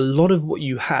spent a lot of what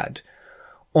you had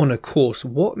on a course.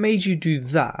 What made you do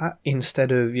that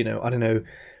instead of,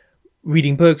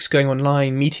 reading books, going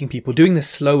online, meeting people, doing the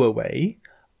slower way,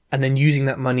 and then using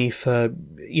that money for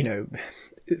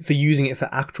using it for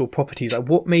actual properties? Like,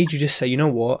 what made you just say, you know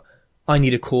what, I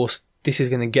need a course, this is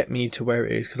going to get me to where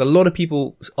it is? Because a lot of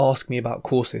people ask me about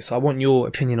courses, so I want your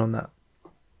opinion on that.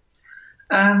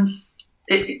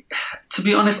 To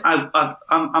be honest, I'm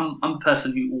a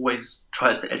person who always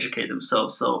tries to educate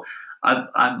themselves. So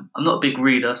I'm not a big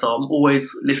reader, so I'm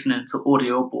always listening to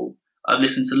Audible. I've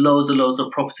listened to loads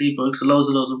of property books, loads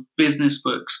of business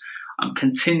books. I'm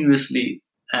continuously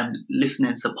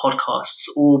listening to podcasts,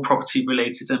 all property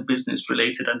related and business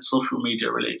related and social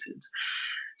media related.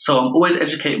 So I'm always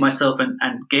educating myself and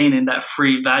gaining that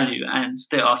free value. And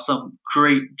there are some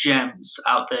great gems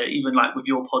out there, even like with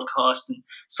your podcast, and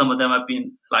some of them have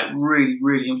been like really,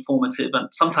 really informative. And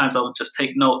sometimes I would just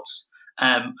take notes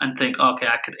and think, okay,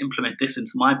 I could implement this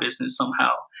into my business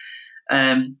somehow.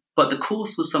 But the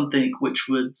course was something which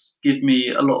would give me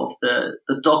a lot of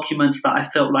the documents that I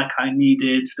felt like I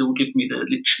needed. They will give me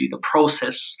literally the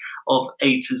process of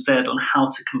A to Z on how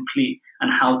to complete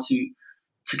and how to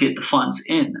get the funds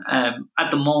in.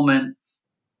 At the moment,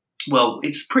 well,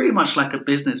 it's pretty much like a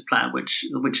business plan, which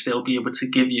they'll be able to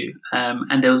give you.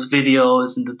 And there's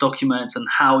videos and the documents and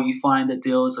how you find the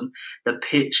deals and the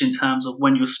pitch in terms of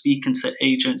when you're speaking to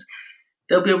agents.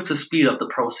 They'll be able to speed up the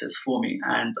process for me.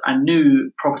 And I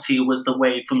knew property was the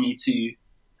way for me to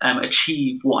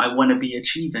achieve what I want to be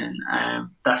achieving.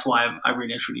 That's why I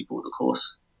really and truly bought the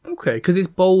course. Okay, because it's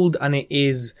bold and it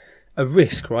is a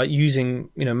risk, right? Using,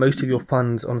 most of your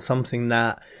funds on something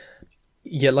that,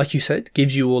 like you said,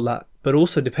 gives you all that, but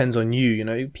also depends on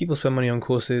you. People spend money on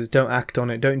courses, don't act on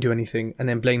it, don't do anything, and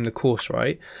then blame the course,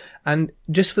 right? And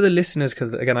just for the listeners,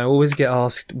 because again, I always get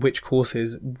asked which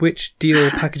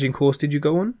deal packaging course did you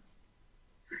go on?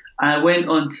 I went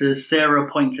on to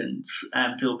Sarah Poynton's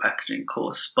deal packaging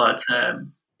course, but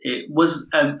it was,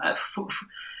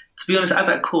 to be honest, at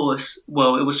that course,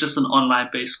 well, it was just an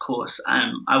online-based course.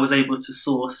 I was able to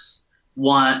source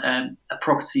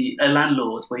a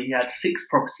landlord where he had 6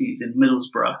 properties in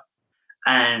Middlesbrough,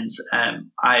 and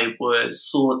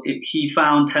he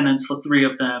found tenants for 3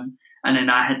 of them, and then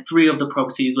I had 3 of the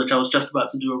properties which I was just about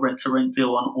to do a rent-to-rent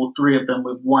deal on, all 3 of them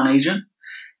with one agent.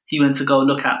 He went to go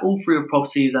look at all 3 of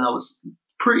properties, and I was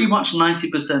pretty much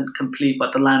 90% complete,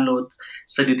 but the landlord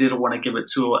said he didn't want to give it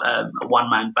to a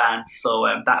one-man band, so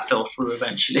that fell through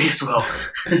eventually as well.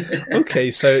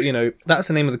 Okay, so, that's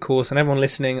the name of the course, and everyone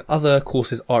listening, other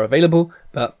courses are available,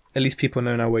 but at least people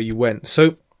know now where you went.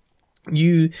 So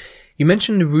you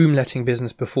mentioned the room letting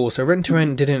business before, so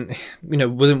rent-to-rent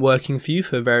wasn't working for you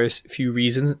for various few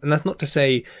reasons, and that's not to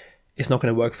say it's not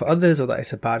going to work for others or that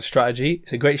it's a bad strategy.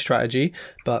 It's a great strategy,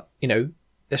 but,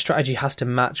 the strategy has to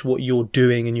match what you're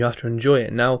doing and you have to enjoy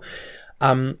it. Now,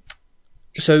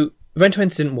 so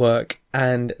rent-to-rent didn't work,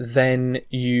 and then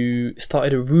you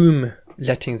started a room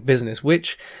lettings business,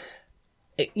 which,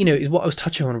 is what I was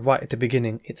touching on right at the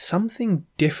beginning. It's something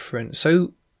different.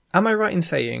 So am I right in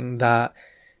saying that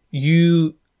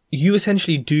you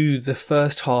essentially do the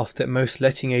first half that most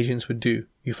letting agents would do?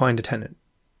 You find a tenant.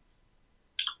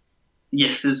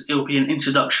 Yes, it'll be an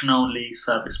introduction only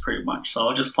service pretty much. So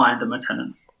I'll just find them a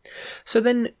tenant. So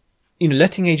then,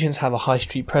 letting agents have a high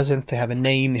street presence. They have a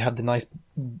name. They have the nice,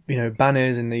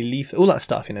 banners and they leaf, all that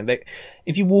stuff.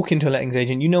 If you walk into a lettings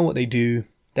agent, you know what they do.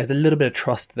 There's a little bit of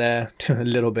trust there, a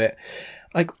little bit.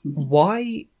 Like,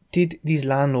 why did these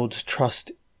landlords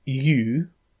trust you,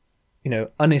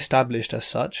 unestablished as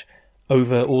such,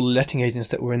 over all the letting agents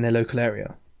that were in their local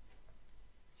area?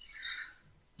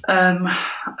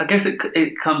 I guess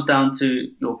it comes down to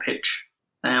your pitch.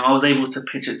 I was able to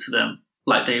pitch it to them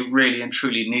like they really and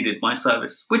truly needed my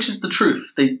service, which is the truth.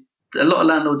 A lot of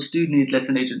landlords do need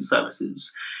letting agent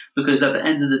services, because at the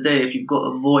end of the day, if you've got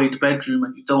a void bedroom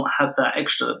and you don't have that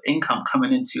extra income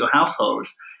coming into your household,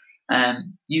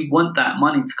 you want that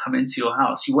money to come into your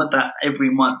house. You want that every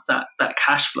month, that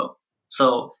cash flow.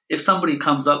 So if somebody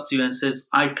comes up to you and says,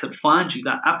 I could find you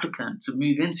that applicant to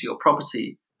move into your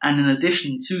property, and in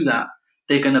addition to that,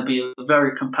 they're going to be a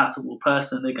very compatible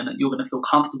person. You're going to feel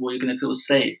comfortable. You're going to feel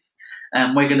safe.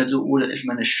 And we're going to do all the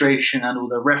administration and all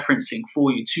the referencing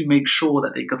for you to make sure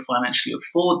that they can financially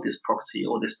afford this property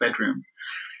or this bedroom.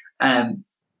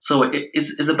 So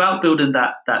it's about building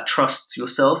that trust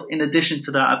yourself. In addition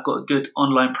to that, I've got a good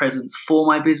online presence for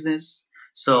my business.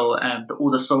 So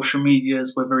all the social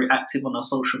medias, we're very active on our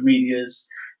social medias,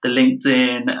 the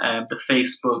LinkedIn, the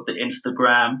Facebook, the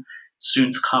Instagram,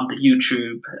 soon to come the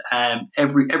YouTube,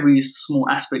 every small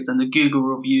aspect, and the Google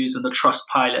reviews and the Trust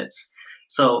pilots.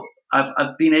 So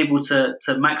I've been able to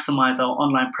maximize our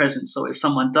online presence. So if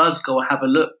someone does go have a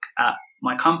look at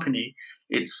my company,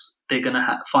 they're going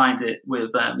to find it with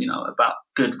about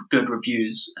good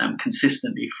reviews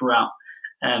consistently throughout.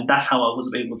 And that's how I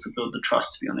was able to build the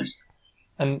trust, to be honest.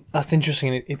 And that's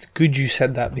interesting. It's good you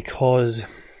said that, because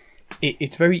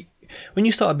it's very, when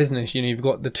you start a business, you've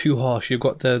got the two halves. You've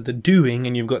got the doing,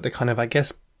 and you've got the kind of, I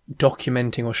guess,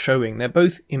 documenting or showing. They're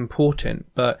both important,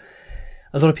 but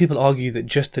a lot of people argue that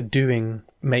just the doing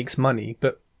makes money.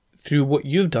 But through what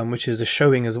you've done, which is the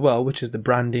showing as well, which is the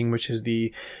branding, which is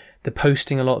the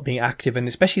posting a lot, being active, and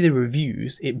especially the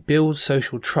reviews, it builds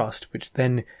social trust, which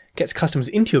then gets customers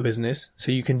into your business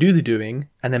so you can do the doing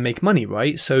and then make money,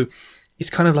 right? So it's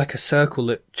kind of like a circle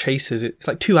that chases it. It's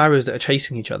like two arrows that are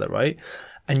chasing each other, right?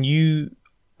 And you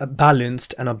are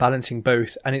balanced and are balancing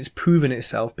both, and it's proven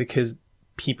itself because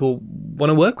people want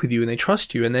to work with you and they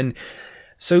trust you. And then,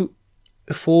 so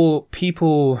for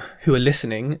people who are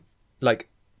listening, like,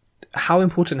 how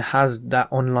important has that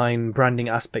online branding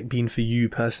aspect been for you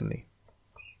personally?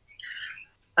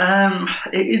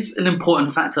 It is an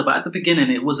important factor, but at the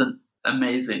beginning it wasn't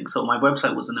amazing. So my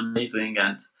website wasn't amazing,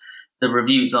 and the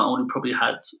reviews, I only probably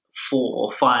had 4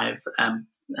 or 5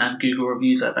 Google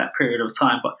reviews at that period of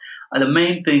time. But the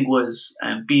main thing was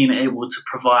being able to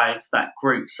provide that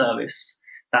great service.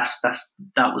 That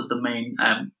was the main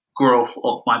growth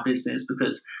of my business,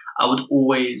 because I would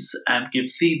always give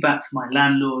feedback to my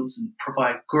landlords and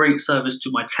provide great service to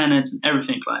my tenants and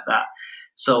everything like that.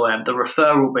 So the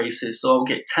referral basis, so I'll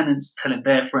get tenants telling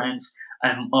their friends,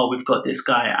 we've got this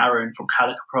guy, Aaron from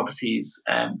Calico Properties.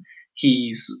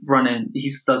 He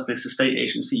does this estate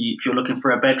agency. If you're looking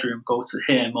for a bedroom, go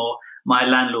to him. Or my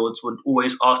landlords would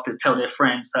always ask to tell their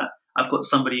friends that I've got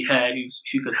somebody here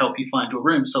who could help you find your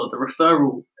room. So the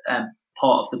referral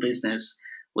part of the business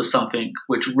was something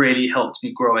which really helped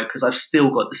me grow it, because I've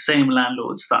still got the same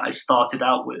landlords that I started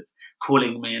out with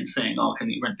calling me and saying, can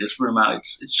you rent this room out?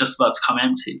 It's just about to come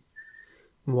empty.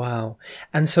 Wow.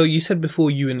 And so you said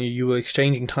before you were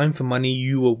exchanging time for money,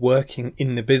 you were working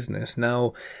in the business.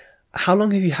 Now, how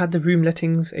long have you had the room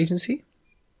lettings agency?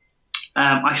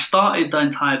 I started the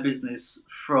entire business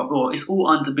it's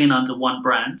all been under one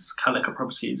brand, Calico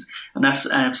Properties, and that's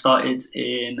started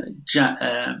in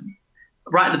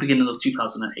right at the beginning of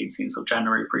 2018, so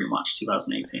January pretty much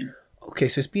 2018. Okay,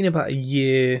 so it's been about a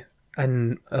year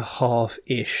and a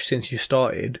half-ish since you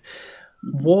started.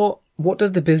 What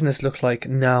does the business look like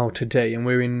now today? And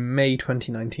we're in May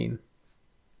 2019.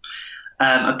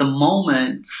 At the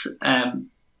moment,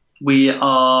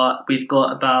 we've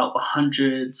got about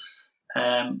 100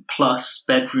 plus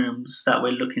bedrooms that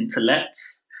we're looking to let.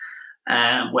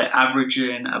 We're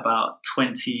averaging about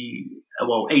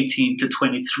 18 to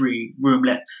 23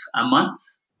 roomlets a month.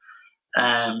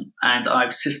 And I've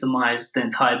systemized the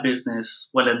entire business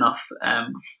well enough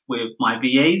with my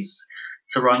VAs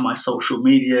to run my social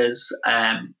medias.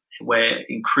 We're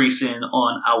increasing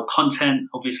on our content.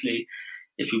 Obviously,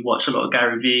 if you watch a lot of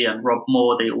Gary Vee and Rob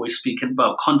Moore, they always speaking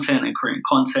about content and creating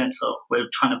content. So we're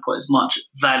trying to put as much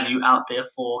value out there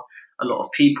for a lot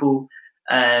of people.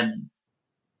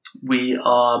 We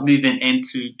are moving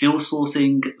into deal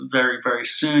sourcing very, very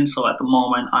soon. So at the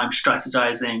moment, I'm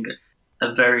strategizing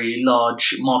a very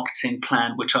large marketing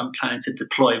plan, which I'm planning to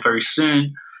deploy very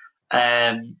soon.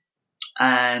 And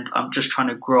I'm just trying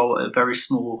to grow a very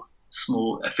small,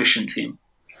 efficient team.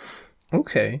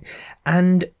 Okay.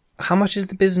 And how much is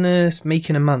the business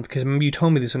making a month? Because you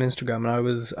told me this on Instagram, and I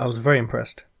was very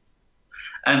impressed.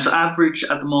 So average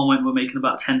at the moment, we're making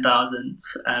about 10,000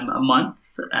 a month,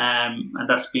 and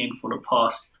that's been for the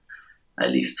past at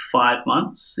least 5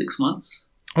 months, 6 months.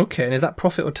 Okay, and is that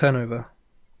profit or turnover?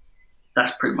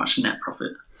 That's pretty much net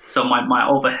profit. So my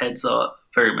overheads are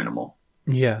very minimal.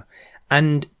 Yeah,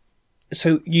 and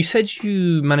so you said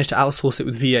you managed to outsource it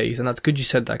with VAs, and that's good you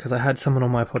said that, because I had someone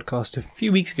on my podcast a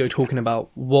few weeks ago talking about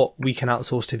what we can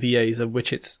outsource to VAs, of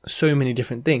which it's so many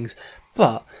different things.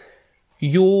 But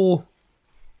your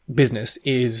business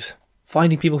is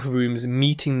finding people for rooms,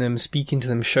 meeting them, speaking to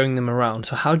them, showing them around.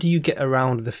 So how do you get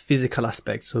around the physical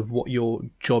aspects of what your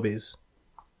job is?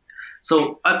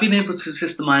 So I've been able to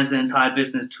systemize the entire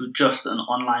business to just an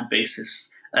online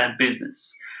basis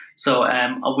business. So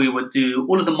we would do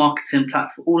all of the marketing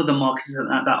platform, all of the marketing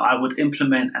that I would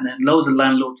implement, and then loads of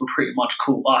landlords will pretty much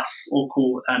call us or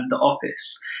call the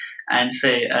office and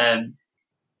say,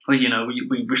 well,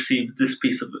 we received this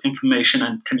piece of information,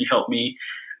 and can you help me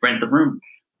rent the room?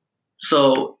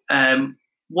 So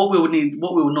what we would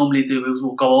normally do is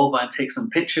we'll go over and take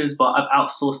some pictures, but I've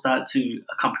outsourced that to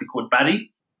a company called Baddy.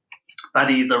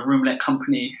 Baddy is a roomlet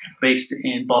company based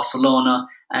in Barcelona,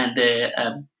 and they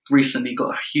recently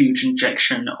got a huge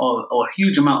injection or a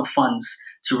huge amount of funds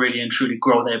to really and truly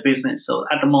grow their business. So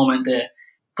at the moment,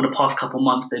 for the past couple of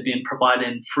months, they've been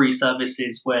providing free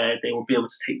services where they will be able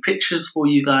to take pictures for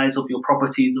you guys of your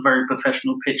properties, very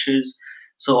professional pictures.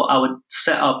 So I would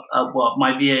set up,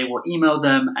 my VA will email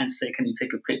them and say, can you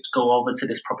take a picture, go over to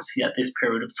this property at this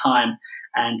period of time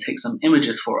and take some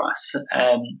images for us.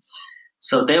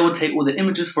 So they will take all the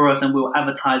images for us, and we'll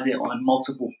advertise it on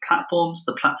multiple platforms.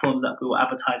 The platforms that we will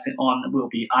advertise it on will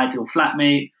be Ideal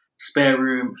Flatmate, Spare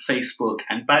Room, Facebook,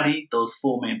 and Baddy. Those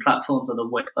 4 main platforms are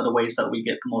the ways that we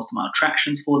get the most amount of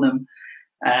tractions for them.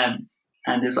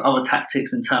 And there's other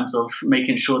tactics in terms of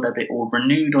making sure that they're all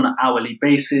renewed on an hourly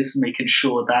basis, making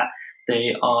sure that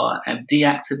they are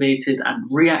deactivated and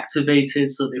reactivated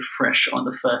so they're fresh on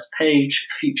the first page,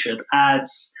 featured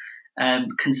ads,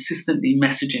 consistently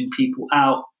messaging people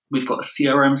out. We've got a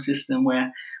CRM system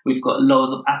where we've got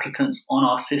loads of applicants on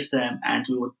our system, and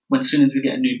as soon as we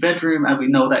get a new bedroom and we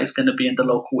know that it's going to be in the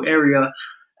local area,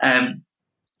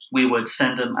 we would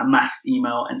send them a mass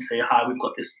email and say, hi, we've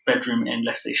got this bedroom in,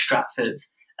 let's say, Stratford.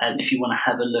 And if you want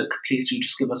to have a look, please do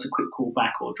just give us a quick call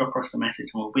back or drop us a message,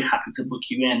 and we'll be happy to book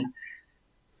you in.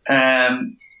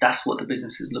 That's what the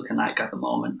business is looking like at the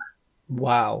moment.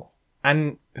 Wow.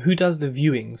 And who does the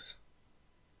viewings?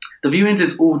 The viewings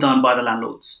is all done by the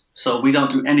landlords. So we don't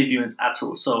do any viewings at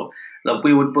all. So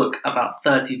we would book about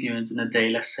 30 viewings in a day,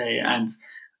 let's say, and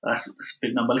that's a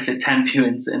big number. Let's say 10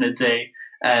 viewings in a day.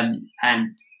 And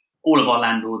all of our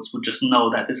landlords would just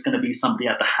know that there's going to be somebody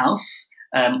at the house,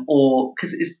 or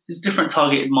because it's different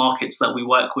targeted markets that we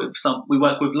work with. We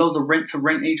work with loads of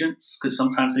rent-to-rent agents because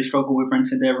sometimes they struggle with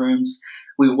renting their rooms.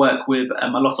 We work with a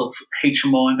lot of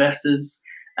HMO investors,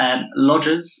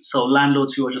 lodgers, so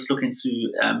landlords who are just looking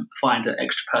to find an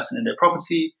extra person in their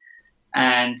property,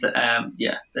 and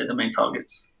they're the main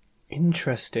targets.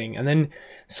 Interesting. And then,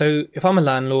 so if I'm a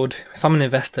landlord, if I'm an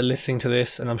investor listening to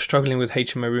this and I'm struggling with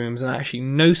HMO rooms, and I actually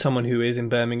know someone who is in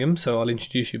Birmingham, so I'll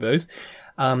introduce you both,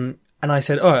 and I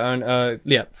said, all right,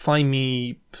 find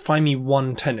me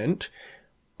one tenant,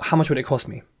 how much would it cost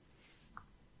me?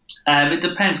 It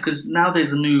depends, because now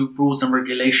there's a new rules and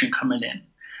regulation coming in.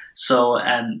 So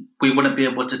we wouldn't be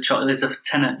able to charge. There's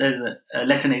a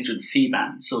letting agent fee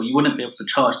ban, so you wouldn't be able to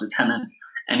charge the tenant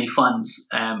any funds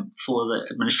for the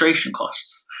administration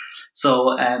costs.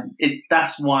 So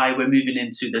that's why we're moving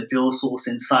into the deal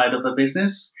sourcing side of the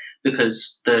business,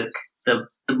 because the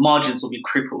margins will be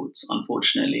crippled,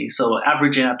 unfortunately. So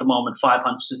averaging at the moment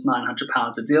 500 to 900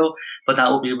 pounds a deal, but that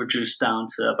will be reduced down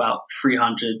to about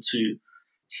 300 to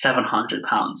 700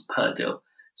 pounds per deal.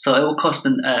 So it will cost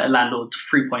a landlord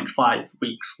 3.5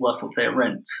 weeks worth of their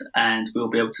rent, and we'll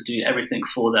be able to do everything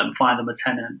for them, find them a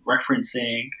tenant,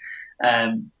 referencing,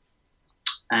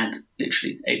 and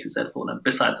literally A to Z for them,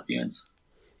 beside the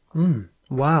viewings.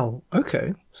 Wow.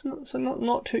 Okay. So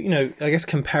not too, I guess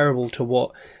comparable to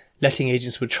what letting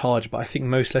agents would charge, but I think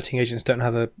most letting agents don't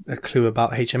have a clue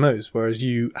about HMOs, whereas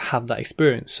you have that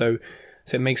experience. So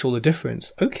it makes all the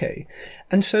difference. Okay.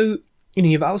 And so,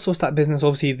 you've outsourced that business.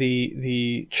 Obviously,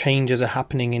 the changes are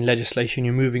happening in legislation.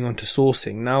 You're moving on to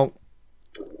sourcing. Now,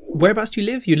 whereabouts do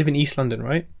you live? You live in East London,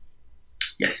 right?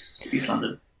 Yes, East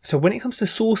London. So when it comes to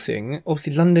sourcing,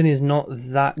 obviously London is not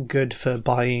that good for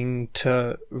buying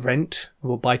to rent,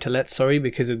 or buy to let,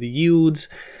 because of the yields.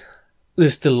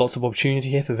 There's still lots of opportunity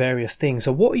here for various things.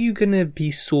 So what are you going to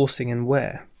be sourcing and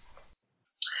where?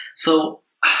 So,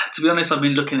 to be honest, I've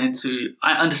been looking into.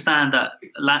 I understand that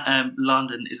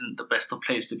London isn't the best of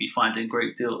place to be finding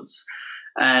great deals,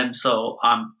 so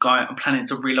I'm planning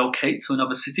to relocate to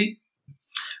another city.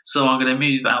 So I'm going to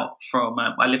move out from.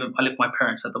 I live with my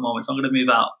parents at the moment, so I'm going to move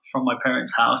out from my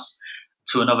parents' house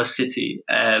to another city.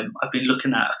 I've been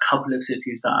looking at a couple of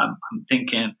cities that I'm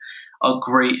thinking are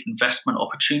great investment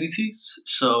opportunities.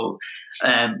 So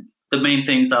the main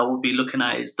things I will be looking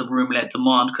at is the room-let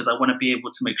demand, because I want to be able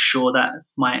to make sure that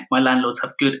my landlords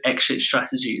have good exit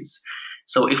strategies.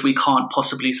 So if we can't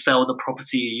possibly sell the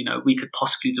property, we could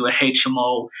possibly do a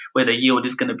HMO where the yield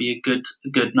is going to be a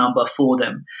good number for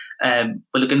them.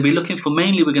 We're going to be looking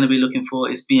for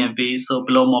is BMVs, so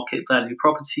below market value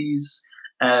properties,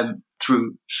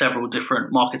 through several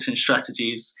different marketing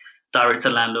strategies, direct to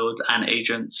landlords and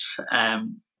agents,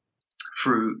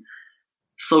 through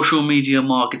social media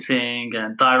marketing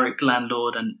and direct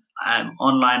landlord and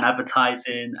online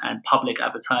advertising and public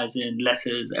advertising,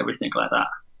 letters, everything like that.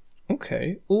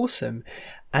 Okay, awesome.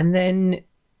 And then,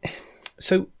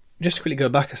 so just to quickly go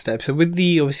back a step, so with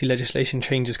the obviously legislation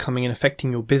changes coming in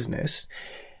affecting your business,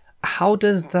 how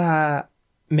does that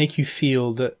make you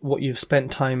feel that what you've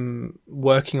spent time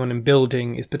working on and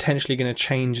building is potentially going to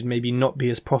change and maybe not be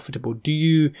as profitable? Do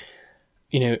you,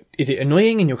 is it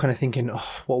annoying and you're kind of thinking,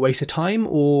 oh, what a waste of time,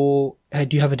 or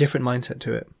do you have a different mindset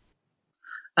to it?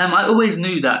 I always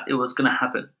knew that it was going to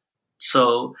happen.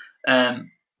 So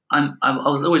I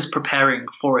was always preparing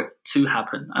for it to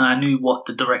happen, and I knew what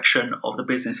the direction of the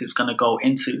business is going to go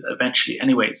into eventually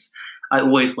anyways. I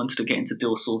always wanted to get into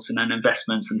deal sourcing and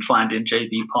investments and finding JV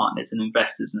partners and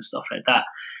investors and stuff like that,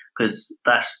 because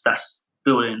that's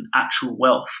building actual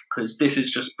wealth, because this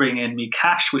is just bringing me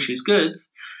cash, which is good,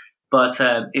 but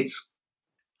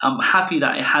I'm happy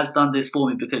that it has done this for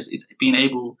me, because it's been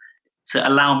able to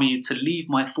allow me to leave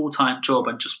my full-time job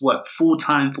and just work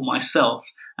full-time for myself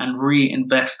and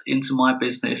reinvest into my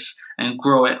business and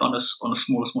grow it on a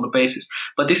smaller basis.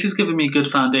 But this has given me good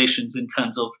foundations in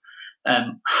terms of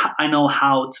I know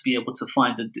how to be able to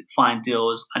find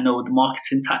deals. I know the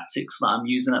marketing tactics that I'm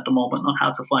using at the moment on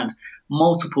how to find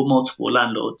multiple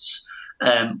landlords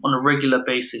on a regular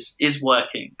basis is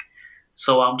working.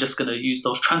 So I'm just going to use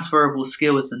those transferable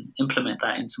skills and implement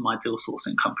that into my deal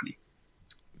sourcing company.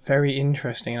 Very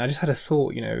interesting. And I just had a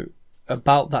thought,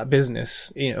 about that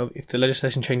business. If the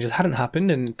legislation changes hadn't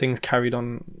happened and things carried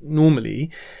on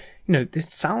normally,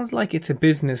 this sounds like it's a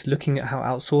business, looking at how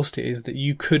outsourced it is, that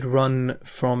you could run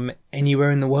from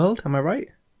anywhere in the world. Am I right?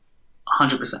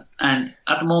 100%. And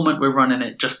at the moment, we're running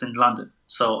it just in London.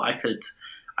 So I could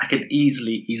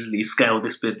easily scale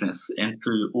this business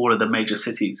into all of the major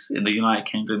cities in the United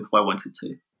Kingdom if I wanted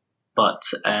to. But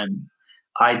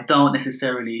I don't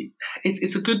necessarily.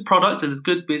 It's a good product. It's a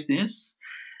good business,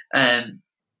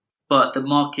 but the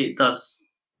market does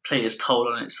play its toll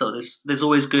on it. So there's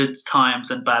always good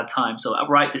times and bad times. So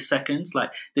right this second,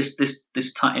 like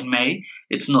this time in May,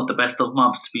 it's not the best of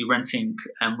months to be renting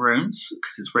rooms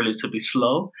because it's relatively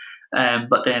slow.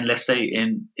 But then let's say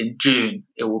in June,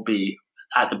 it will be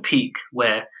at the peak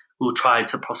where we'll try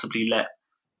to possibly let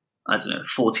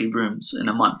 40 rooms in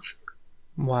a month.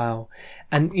 Wow.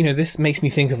 And this makes me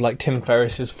think of like Tim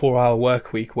Ferriss's 4-Hour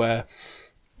Workweek, where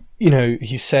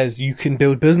he says you can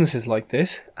build businesses like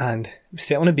this and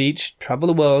sit on a beach, travel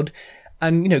the world,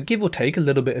 and, give or take a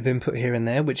little bit of input here and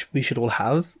there, which we should all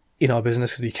have in our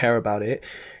business because we care about it.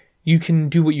 You can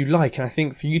do what you like. And I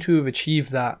think for you to have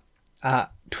achieved that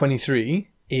at 23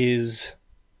 is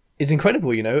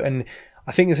incredible, and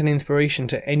I think it's an inspiration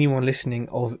to anyone listening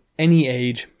of any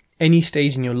age, any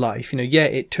stage in your life, yeah,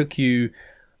 it took you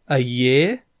a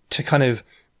year to kind of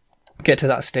get to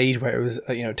that stage where it was,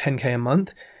 10K a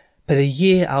month, but a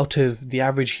year out of the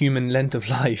average human length of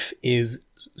life is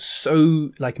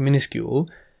so minuscule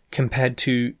compared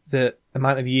to the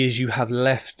amount of years you have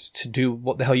left to do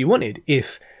what the hell you wanted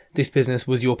if this business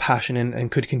was your passion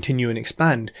and could continue and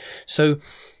expand. So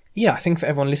yeah, I think for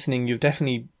everyone listening, you've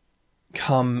definitely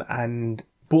come and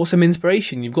brought some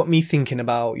inspiration. You've got me thinking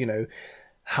about,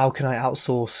 how can I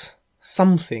outsource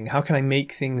something? How can I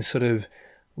make things sort of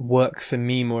work for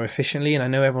me more efficiently? And I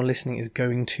know everyone listening is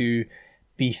going to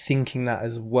be thinking that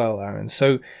as well, Aaron.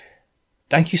 So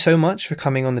thank you so much for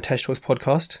coming on the Tej Talks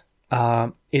podcast.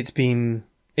 It's been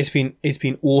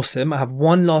awesome. I have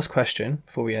one last question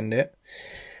before we end it.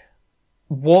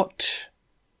 What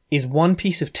is one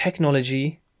piece of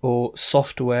technology or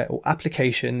software or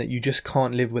application that you just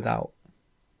can't live without?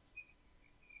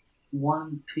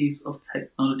 One piece of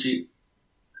technology.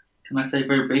 Can I say a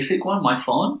very basic one? My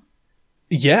phone?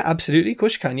 Yeah, absolutely. Of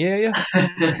course you can. Yeah.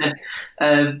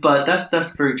 But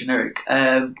that's very generic.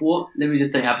 Let me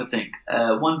just have a think.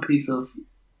 One piece of...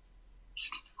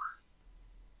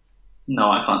 No,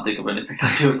 I can't think of anything.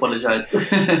 I do apologise.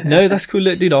 No, that's cool.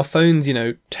 Look, dude, our phones,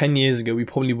 10 years ago, we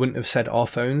probably wouldn't have said our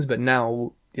phones, but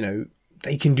now,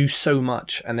 they can do so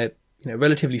much, and they're,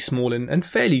 relatively small and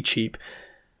fairly cheap,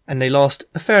 and they last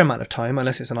a fair amount of time,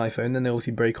 unless it's an iPhone, then they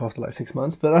obviously break after 6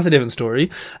 months, but that's a different story.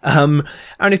 And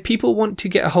if people want to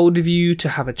get a hold of you, to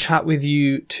have a chat with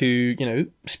you, to,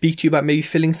 speak to you about maybe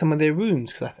filling some of their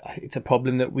rooms, because it's a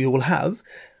problem that we all have,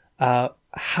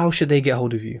 how should they get a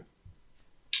hold of you?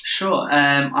 Sure.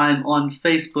 I'm on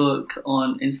Facebook,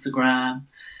 on Instagram,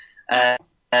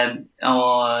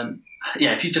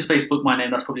 if you just Facebook my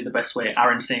name, that's probably the best way.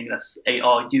 Aaron Singh, that's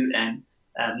ARUN,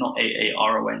 not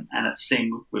AARON, and it's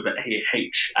Singh with a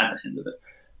H at the end of it.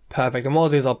 Perfect. And what I'll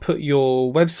do is I'll put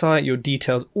your website, your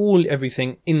details,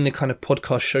 everything in the kind of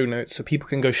podcast show notes so people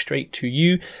can go straight to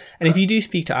you. And if you do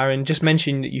speak to Aaron, just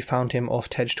mention that you found him off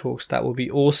Tej Talks. That will be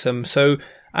awesome. So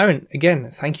Aaron, again,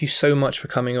 thank you so much for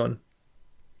coming on.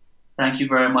 Thank you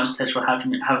very much, Tej, for having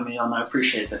me on. I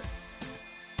appreciate it.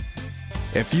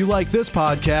 If you like this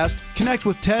podcast, connect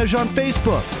with Tej on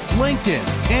Facebook, LinkedIn,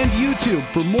 and YouTube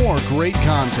for more great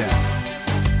content.